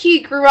feel like he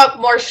grew up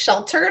more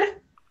sheltered.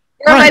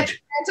 Where my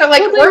parents are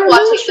like, we're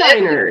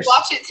watching this,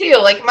 watch it too.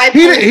 Like my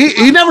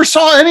he never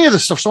saw any of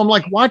this stuff, so I'm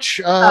like,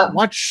 watch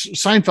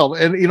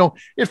Seinfeld, and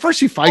at first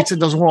he fights and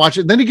doesn't want to watch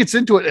it, then he gets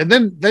into it, and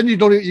then you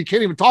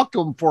can't even talk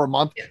to him for a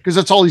month because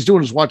that's all he's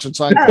doing is watching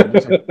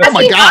Seinfeld. Like, oh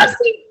my god,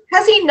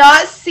 has he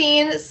not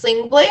seen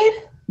Sling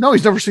Blade? No,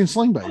 he's never seen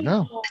Sling Blade.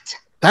 No,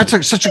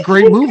 that's such a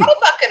great movie. He's got to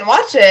fucking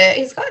watch it.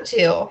 He's got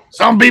to.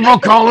 Some people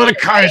call it a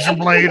Kaiser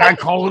Blade. I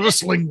call it a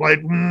Sling Blade.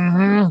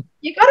 Mm-hmm.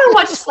 You gotta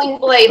watch Sling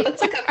Blade.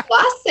 That's like a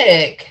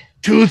classic.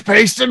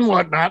 Toothpaste and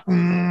whatnot.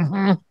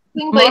 Mm-hmm.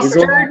 Sling Blade.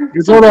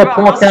 You're going to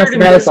Paul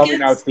Cassamanis on me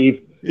now,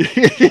 Steve.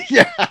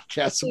 Yeah,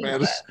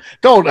 Cassamanis.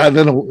 Don't.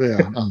 There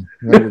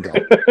we go.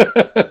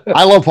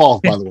 I love Paul,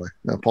 by the way.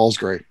 Yeah, Paul's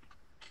great.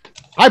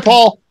 Hi,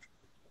 Paul.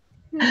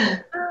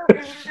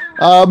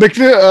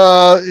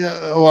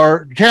 McNew,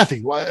 or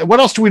Kathy, what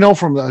else do we know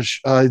from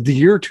the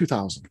year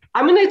 2000?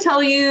 I'm going to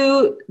tell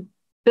you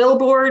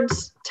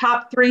Billboard's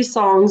top 3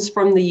 songs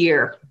from the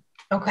year.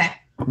 Okay.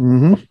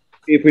 Mm-hmm.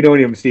 See if we know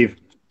any of them, Steve.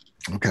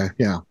 Okay,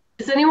 yeah.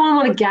 Does anyone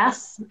want to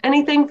guess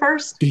anything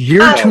first? The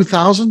year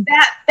 2000?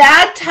 That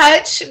Bad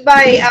Touch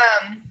by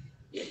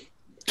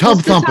Tub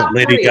Thumping.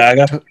 Lady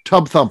Gaga.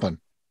 Tub Thumping.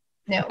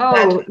 No.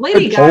 Oh,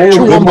 Lady Gaga.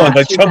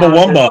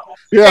 Chumbawamba.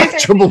 Yeah,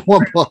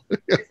 Chumbawamba.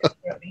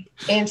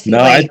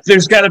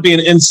 There's got to be an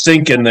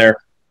NSYNC in there.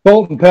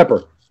 Salt and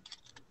Pepper.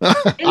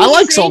 I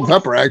like Salt and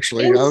Pepper,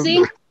 actually.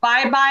 NSYNC,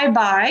 Bye Bye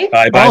Bye.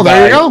 Bye Bye Oh,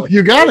 there you go.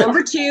 You got it.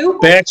 Number 2.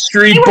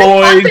 Backstreet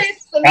Boys.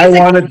 I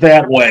Want It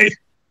That Way.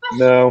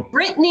 No.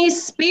 Britney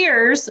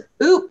Spears.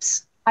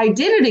 Oops, I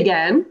Did It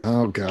Again.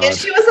 Oh, God. And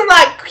she was in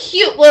that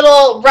cute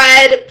little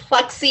red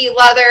plexi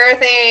leather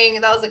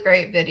thing. That was a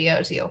great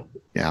video, too.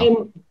 Yeah.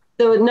 And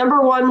the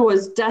number 1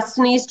 was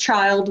Destiny's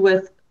Child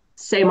with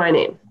Say My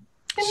Name.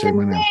 Say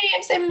my name.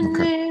 Say my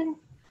name.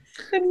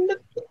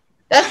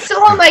 That's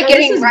still on my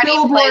getting ready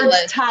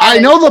playlist. I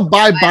know the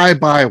Bye Bye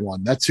Bye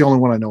one. That's the only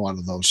one I know out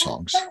of those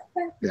songs.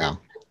 Yeah.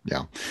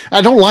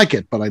 I don't like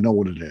it, but I know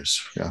what it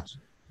is. Yeah.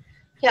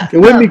 It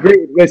wouldn't be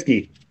great with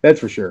whiskey. That's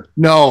for sure.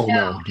 No.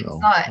 No,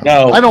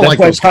 I don't like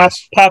those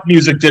pop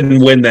music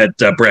didn't win that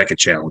bracket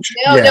challenge.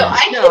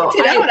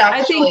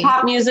 I think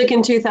pop music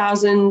in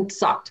 2000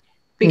 sucked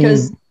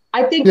because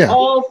I think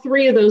all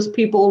 3 of those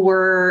people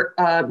were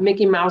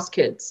Mickey Mouse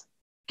kids.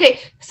 Okay,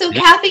 so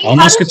Kathy, all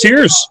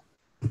Musketeers.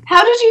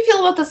 How did you feel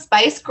about the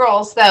Spice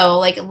Girls though?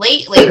 Like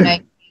late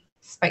 90s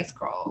Spice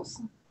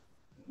Girls.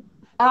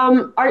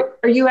 Are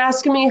you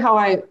asking me how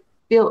I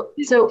feel?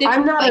 So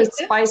I'm not a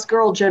Spice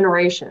Girl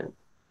generation.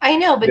 I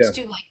know, but did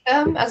you like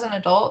them as an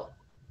adult?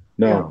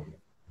 No.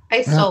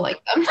 I still like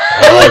them.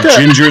 I like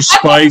Ginger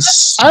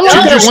Spice. I like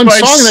that one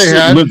song they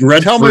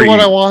had. Tell me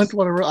what I want.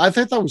 Whatever. I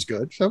think that was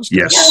good. That was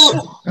good. Yes.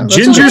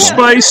 Ginger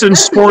Spice and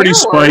Sporty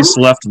Spice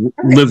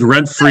lived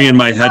rent free in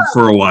my head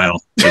for a while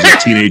as a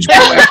teenage boy.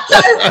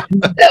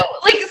 So,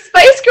 like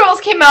Spice Girls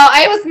came out,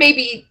 I was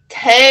maybe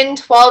 10,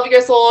 12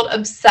 years old,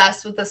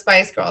 obsessed with the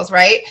Spice Girls,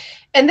 right?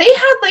 And they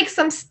had like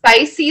some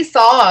spicy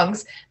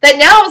songs that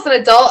now as an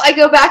adult, I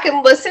go back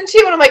and listen to,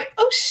 and I'm like,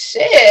 oh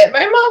shit,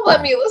 my mom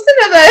let me listen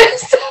to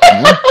this.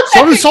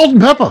 So did Salt and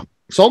Pepper.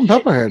 Salt and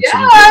Pepper had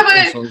some.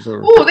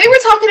 But they were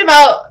talking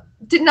about,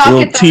 did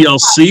not get that.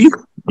 TLC.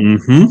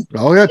 Mm-hmm.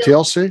 Oh yeah,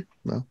 TLC.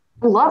 No.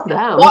 I love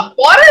them.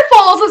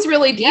 Waterfalls is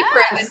really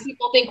deeper than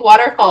people think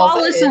Waterfalls.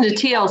 I'll listen to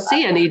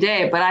TLC any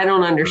day, but I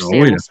don't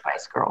understand the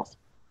Spice Girls.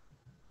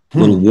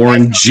 Little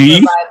Warren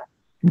G.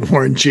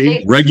 Warren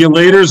G.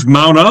 Regulators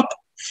mount up.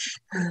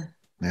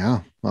 Yeah.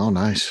 Oh,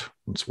 nice.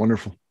 That's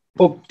wonderful.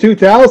 Well,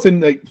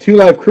 2000, like 2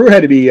 Live Crew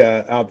had to be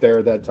out there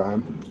at that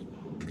time.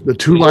 The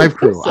 2 Live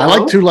Crew. I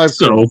like 2 Live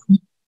Crew.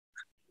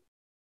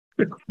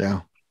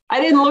 Yeah.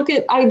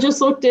 I just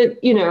looked at,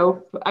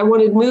 I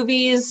wanted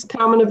movies,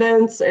 common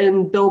events,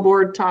 and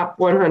Billboard Top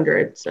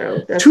 100.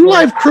 So 2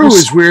 Live Crew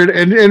is weird.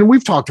 And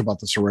we've talked about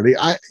this already.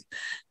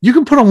 You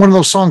can put on one of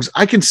those songs.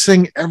 I can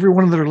sing every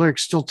one of their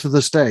lyrics still to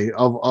this day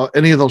of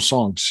any of those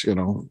songs,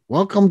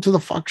 Welcome to the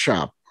Fuck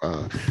Shop.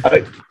 All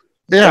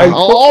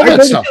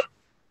that stuff.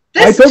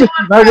 I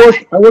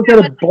worked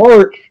at a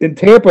bar in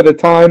Tampa at the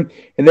time,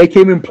 and they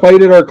came and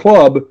played at our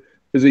club.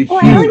 There's a huge.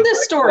 I heard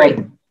this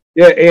story.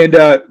 Yeah, and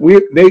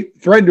they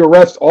threatened to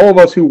arrest all of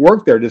us who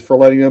worked there just for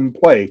letting them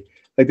play.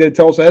 Like they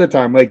tell us ahead of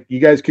time, like you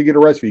guys could get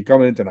arrested. You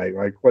coming in tonight?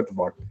 Like what the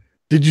fuck?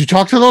 Did you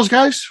talk to those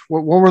guys?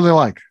 What were they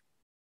like?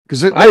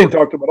 Because I didn't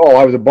talk to them at all.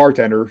 I was a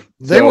bartender.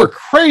 They were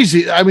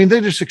crazy. I mean,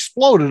 they just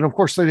exploded. And of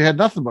course, they had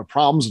nothing but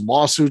problems and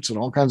lawsuits and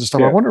all kinds of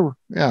stuff. I wonder,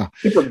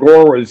 Super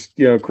Gore was,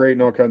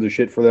 creating all kinds of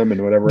shit for them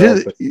and whatever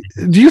else.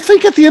 Do you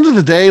think at the end of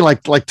the day,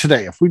 like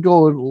today, if we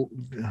go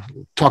and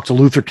talk to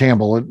Luther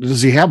Campbell,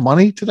 does he have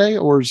money today,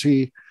 or is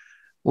he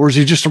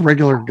just a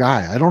regular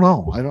guy? I don't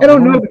know. I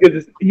don't know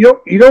because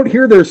you don't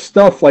hear their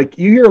stuff. Like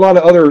you hear a lot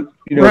of other,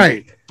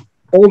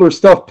 older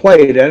stuff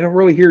played. I don't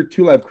really hear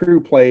Two Live Crew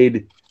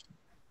played.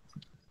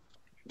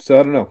 So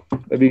I don't know.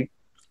 I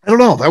don't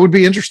know. That would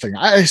be interesting.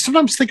 I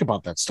sometimes think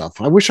about that stuff.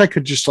 I wish I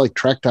could just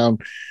track down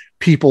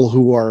people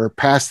who are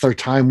past their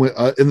time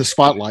in the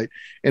spotlight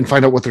and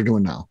find out what they're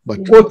doing now.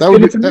 But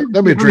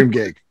that'd be a dream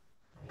gig.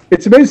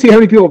 It's amazing to see how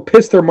many people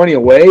piss their money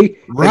away.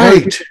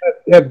 Right.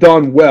 Have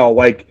done well.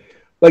 Like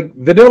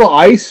Vanilla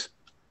Ice,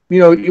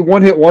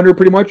 one hit wonder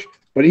pretty much,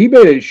 but he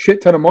made a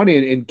shit ton of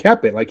money and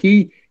kept it. Like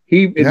he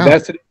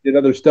invested in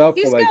other stuff.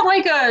 He's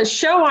got a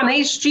show on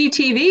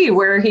HGTV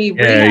where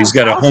he's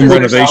got a home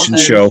renovation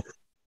show.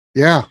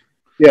 Yeah.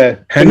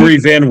 Henry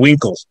Van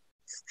Winkle.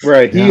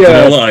 Right.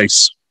 Vanilla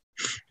Ice.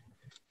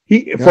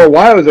 For a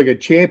while was like a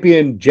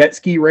champion jet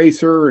ski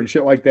racer and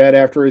shit like that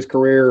after his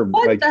career.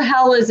 What the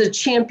hell is a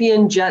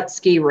champion jet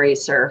ski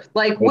racer?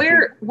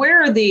 Where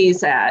are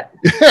these at?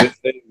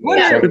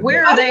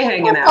 Where are they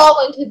hanging out?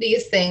 Fall into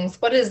these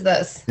things. What is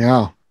this?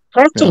 Yeah.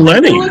 Talk to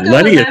Lenny.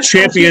 Lenny, a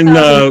champion,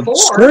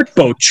 squirt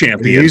boat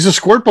champion. He's a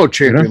squirt boat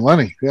champion,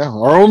 Lenny. Yeah,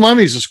 our own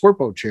Lenny's a squirt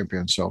boat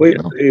champion. So,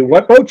 a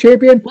what boat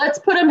champion? Let's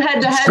put him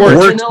head to head with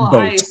Vanilla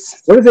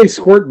Ice. What is a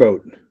squirt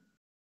boat?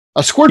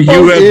 A squirt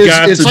boat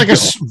it's like a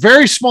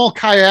very small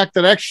kayak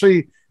that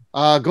actually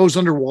goes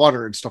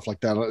underwater and stuff like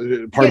that.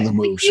 Part of the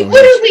move. You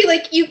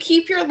literally you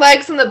keep your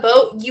legs in the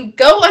boat, you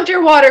go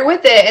underwater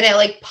with it, and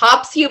it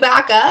pops you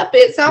back up.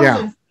 It sounds.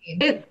 Yeah.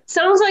 It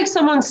sounds like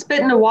someone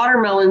spitting a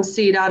watermelon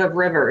seed out of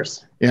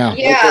rivers. Yeah.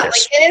 Yeah. And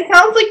it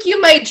sounds like you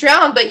might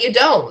drown, but you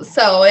don't.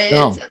 So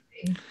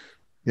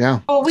yeah.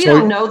 Well, we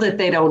don't know that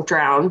they don't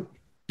drown.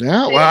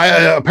 Yeah.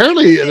 Well,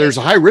 apparently there's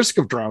a high risk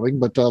of drowning,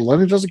 but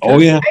Lenny doesn't care. Oh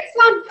yeah.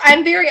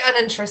 I'm very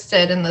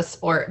uninterested in this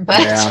sport, but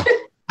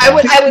I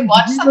would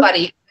watch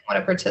somebody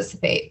want to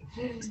participate.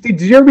 Did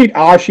you ever meet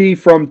Ashi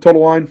from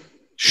Total Line?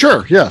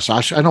 Sure. Yes.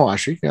 Ashi, I know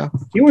Ashi. Yeah.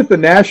 He was the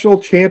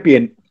national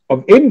champion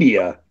of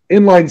India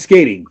inline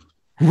skating.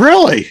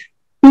 Really?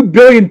 2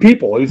 billion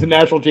people. He was the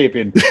national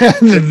champion.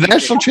 The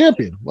national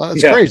champion. Well,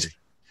 that's crazy.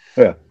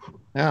 Yeah.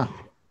 Yeah.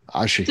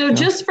 Ashi. So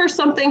just for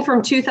something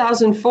from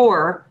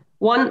 2004,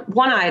 one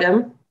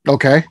item.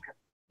 Okay.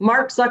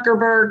 Mark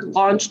Zuckerberg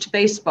launched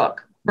Facebook.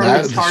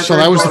 So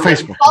that was the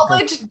Facebook.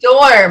 College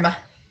dorm.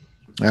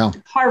 Yeah.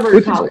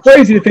 Harvard College. It's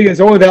crazy to think it's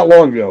only that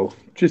long ago.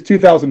 Just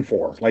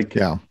 2004.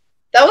 Yeah.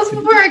 That was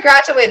before I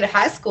graduated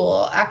high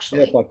school,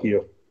 actually. Yeah, fuck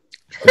you.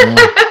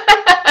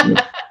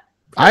 Yeah.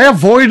 I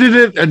avoided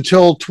it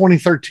until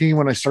 2013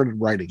 when I started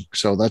writing.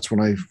 So that's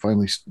when I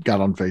finally got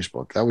on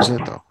Facebook. That was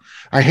it, though.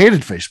 I hated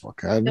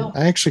Facebook.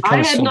 I actually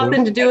I had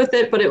nothing to do with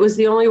it, but it was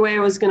the only way I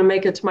was going to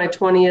make it to my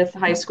 20th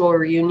high school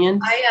reunion.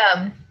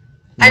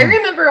 I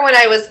remember when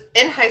I was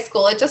in high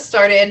school, it just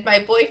started.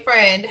 My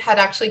boyfriend had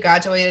actually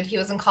graduated. He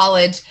was in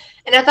college.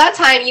 And at that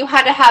time, you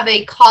had to have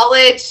a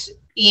college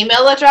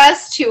email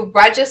address to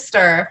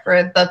register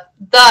for the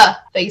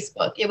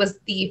Facebook. It was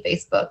the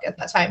Facebook at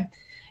that time.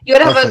 You had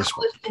to have a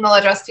college email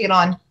address to get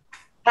on.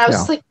 And I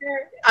was just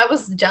I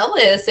was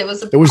jealous. It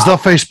was the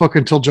Facebook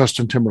until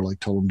Justin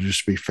Timberlake told him to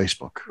just be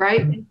Facebook.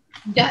 Right?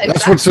 Yeah, exactly.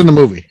 That's what's in the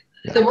movie.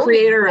 Yeah. The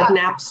creator of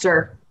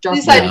Napster.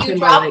 Justin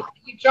Timberlake.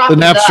 The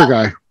Napster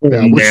guy.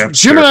 Yeah,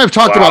 Jim and I have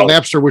talked about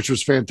Napster, which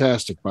was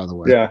fantastic, by the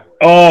way. Yeah.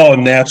 Oh,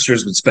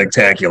 Napster's been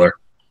spectacular.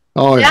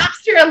 Oh, yeah.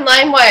 Napster and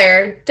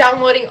LimeWire,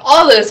 downloading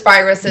all those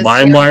viruses.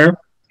 LimeWire?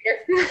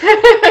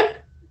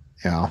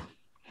 Yeah.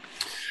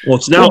 Well,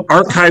 it's now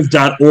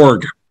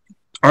archive.org.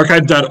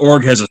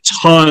 Archive.org has a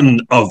ton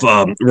of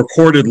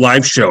recorded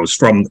live shows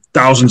from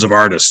thousands of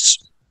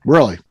artists.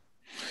 Really?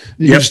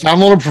 You can just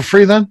download them for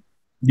free then?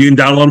 You can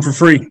download them for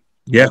free.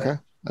 Yeah. Okay.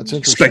 That's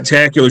interesting.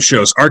 Spectacular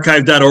shows.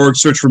 Archive.org,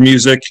 search for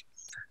music,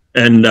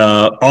 and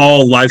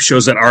all live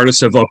shows that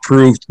artists have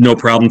approved, no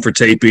problem for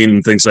taping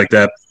and things like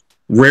that.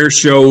 Rare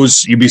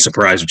shows, you'd be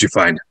surprised what you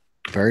find.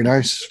 Very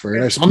nice. Very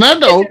nice. On that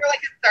note. Is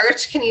there a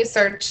search? Can you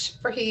search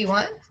for who you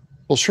want?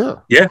 Well,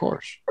 sure. Yeah. Of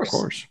course.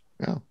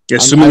 Yeah. Yeah,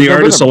 assuming the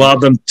artists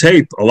allowed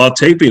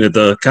taping at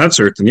the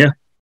concert, then yeah.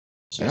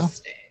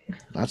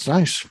 That's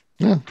nice.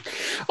 Yeah.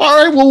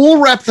 All right. Well,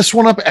 we'll wrap this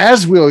one up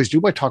as we always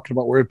do by talking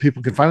about where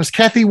people can find us.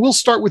 Kathy, we'll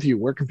start with you.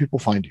 Where can people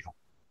find you?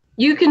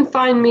 You can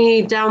find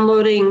me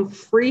downloading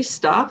free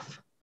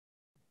stuff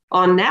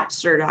on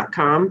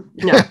Napster.com.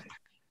 No.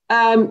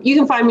 You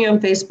can find me on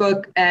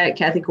Facebook at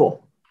Kathy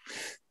Cool.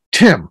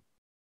 Tim.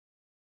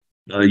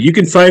 You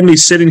can find me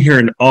sitting here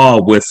in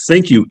awe with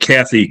thank you,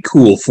 Kathy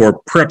Cool,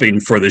 for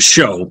prepping for the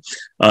show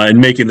and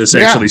making this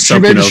actually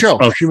something of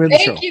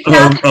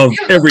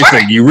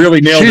everything. You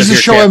really nailed it. She's the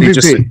show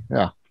MVP.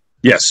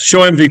 Yes,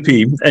 show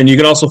MVP. And you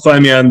can also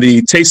find me on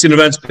the tasting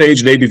events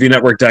page at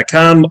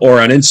abvnetwork.com or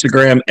on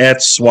Instagram at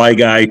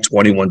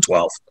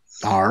SwyGuy2112.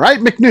 All right,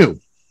 McNew.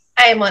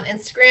 I am on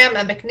Instagram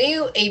at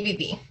McNew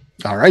ABV.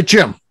 All right,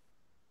 Jim.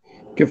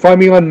 You can find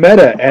me on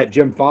Meta at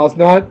Jim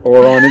Fosnot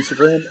or on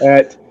Instagram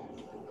at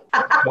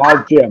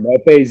FazJim,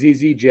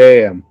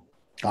 FAZZJM.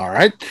 All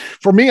right.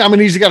 For me, I'm an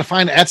easy guy to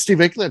find at Steve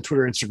Akeley on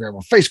Twitter, Instagram, or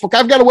Facebook.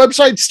 I've got a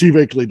website,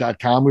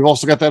 steveakeley.com. We've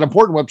also got that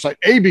important website,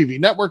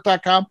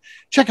 abvnetwork.com.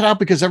 Check it out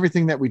because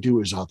everything that we do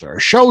is out there. Our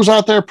show's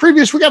out there.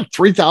 Previous, we got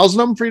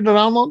 3,000 of them for you to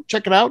download.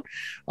 Check it out.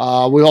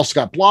 We also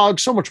got blogs,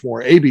 so much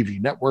more,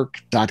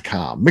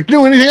 abvnetwork.com.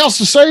 McNew, anything else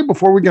to say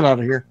before we get out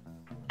of here?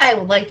 I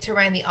would like to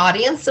remind the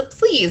audience to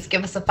please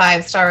give us a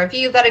 5-star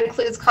review. That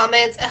includes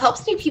comments. It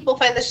helps new people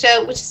find the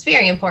show, which is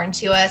very important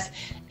to us.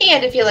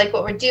 And if you like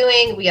what we're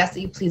doing, we ask that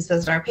you please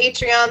visit our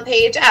Patreon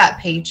page at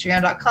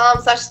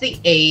patreon.com/the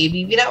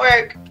ABV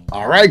Network.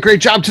 All right.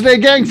 Great job today,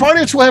 gang.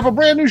 Finance will have a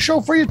brand new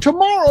show for you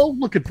tomorrow.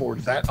 Looking forward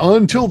to that.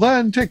 Until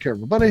then, take care,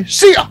 everybody.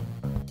 See ya.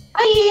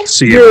 Bye.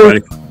 See you,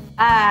 everybody.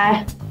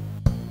 Bye.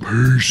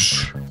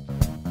 Peace.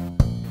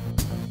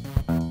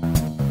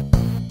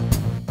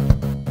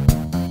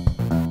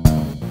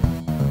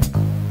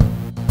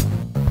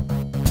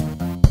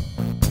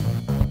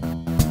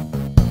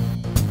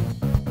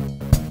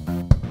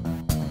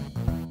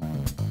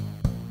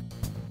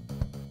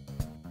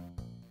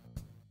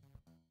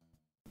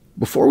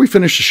 Before we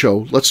finish the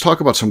show, let's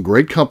talk about some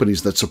great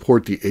companies that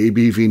support the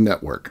ABV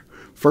network.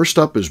 First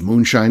up is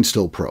Moonshine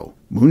Still Pro.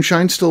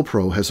 Moonshine Still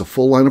Pro has a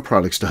full line of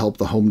products to help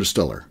the home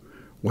distiller.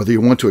 Whether you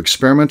want to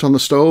experiment on the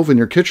stove in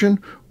your kitchen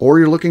or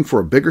you're looking for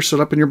a bigger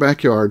setup in your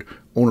backyard,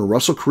 owner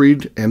Russell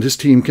Creed and his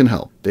team can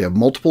help. They have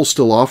multiple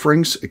still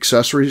offerings,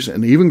 accessories,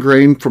 and even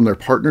grain from their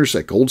partners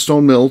at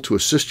Goldstone Mill to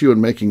assist you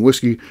in making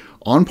whiskey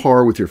on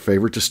par with your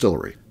favorite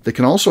distillery. They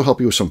can also help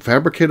you with some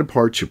fabricated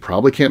parts you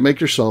probably can't make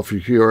yourself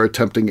if you are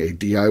attempting a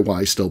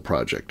DIY still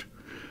project.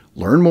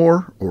 Learn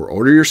more or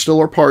order your still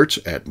or parts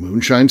at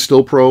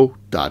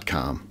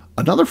moonshinestillpro.com.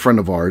 Another friend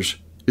of ours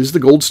is the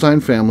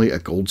Goldstein family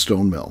at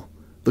Goldstone Mill.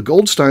 The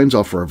Goldsteins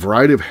offer a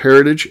variety of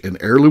heritage and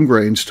heirloom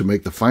grains to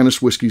make the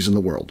finest whiskeys in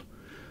the world.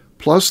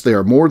 Plus, they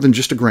are more than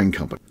just a grain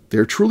company. They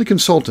are truly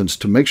consultants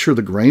to make sure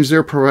the grains they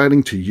are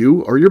providing to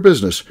you or your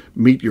business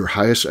meet your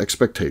highest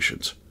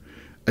expectations.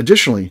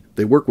 Additionally,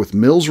 they work with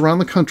mills around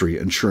the country,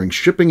 ensuring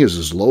shipping is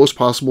as low as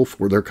possible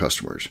for their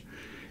customers.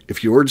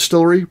 If you're a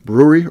distillery,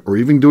 brewery, or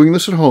even doing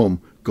this at home,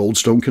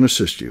 Goldstone can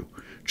assist you.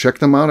 Check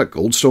them out at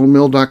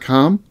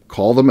goldstonemill.com,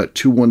 call them at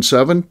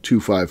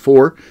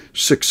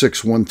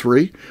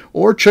 217-254-6613,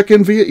 or check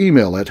in via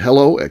email at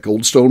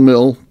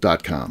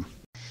hello@goldstonemill.com.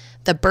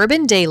 The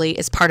Bourbon Daily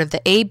is part of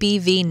the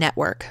ABV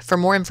Network. For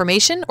more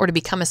information or to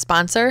become a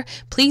sponsor,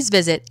 please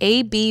visit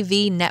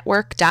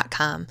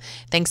abvnetwork.com.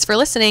 Thanks for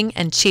listening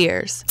and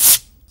cheers.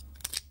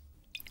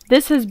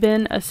 This has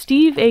been a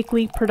Steve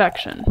Akeley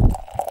production.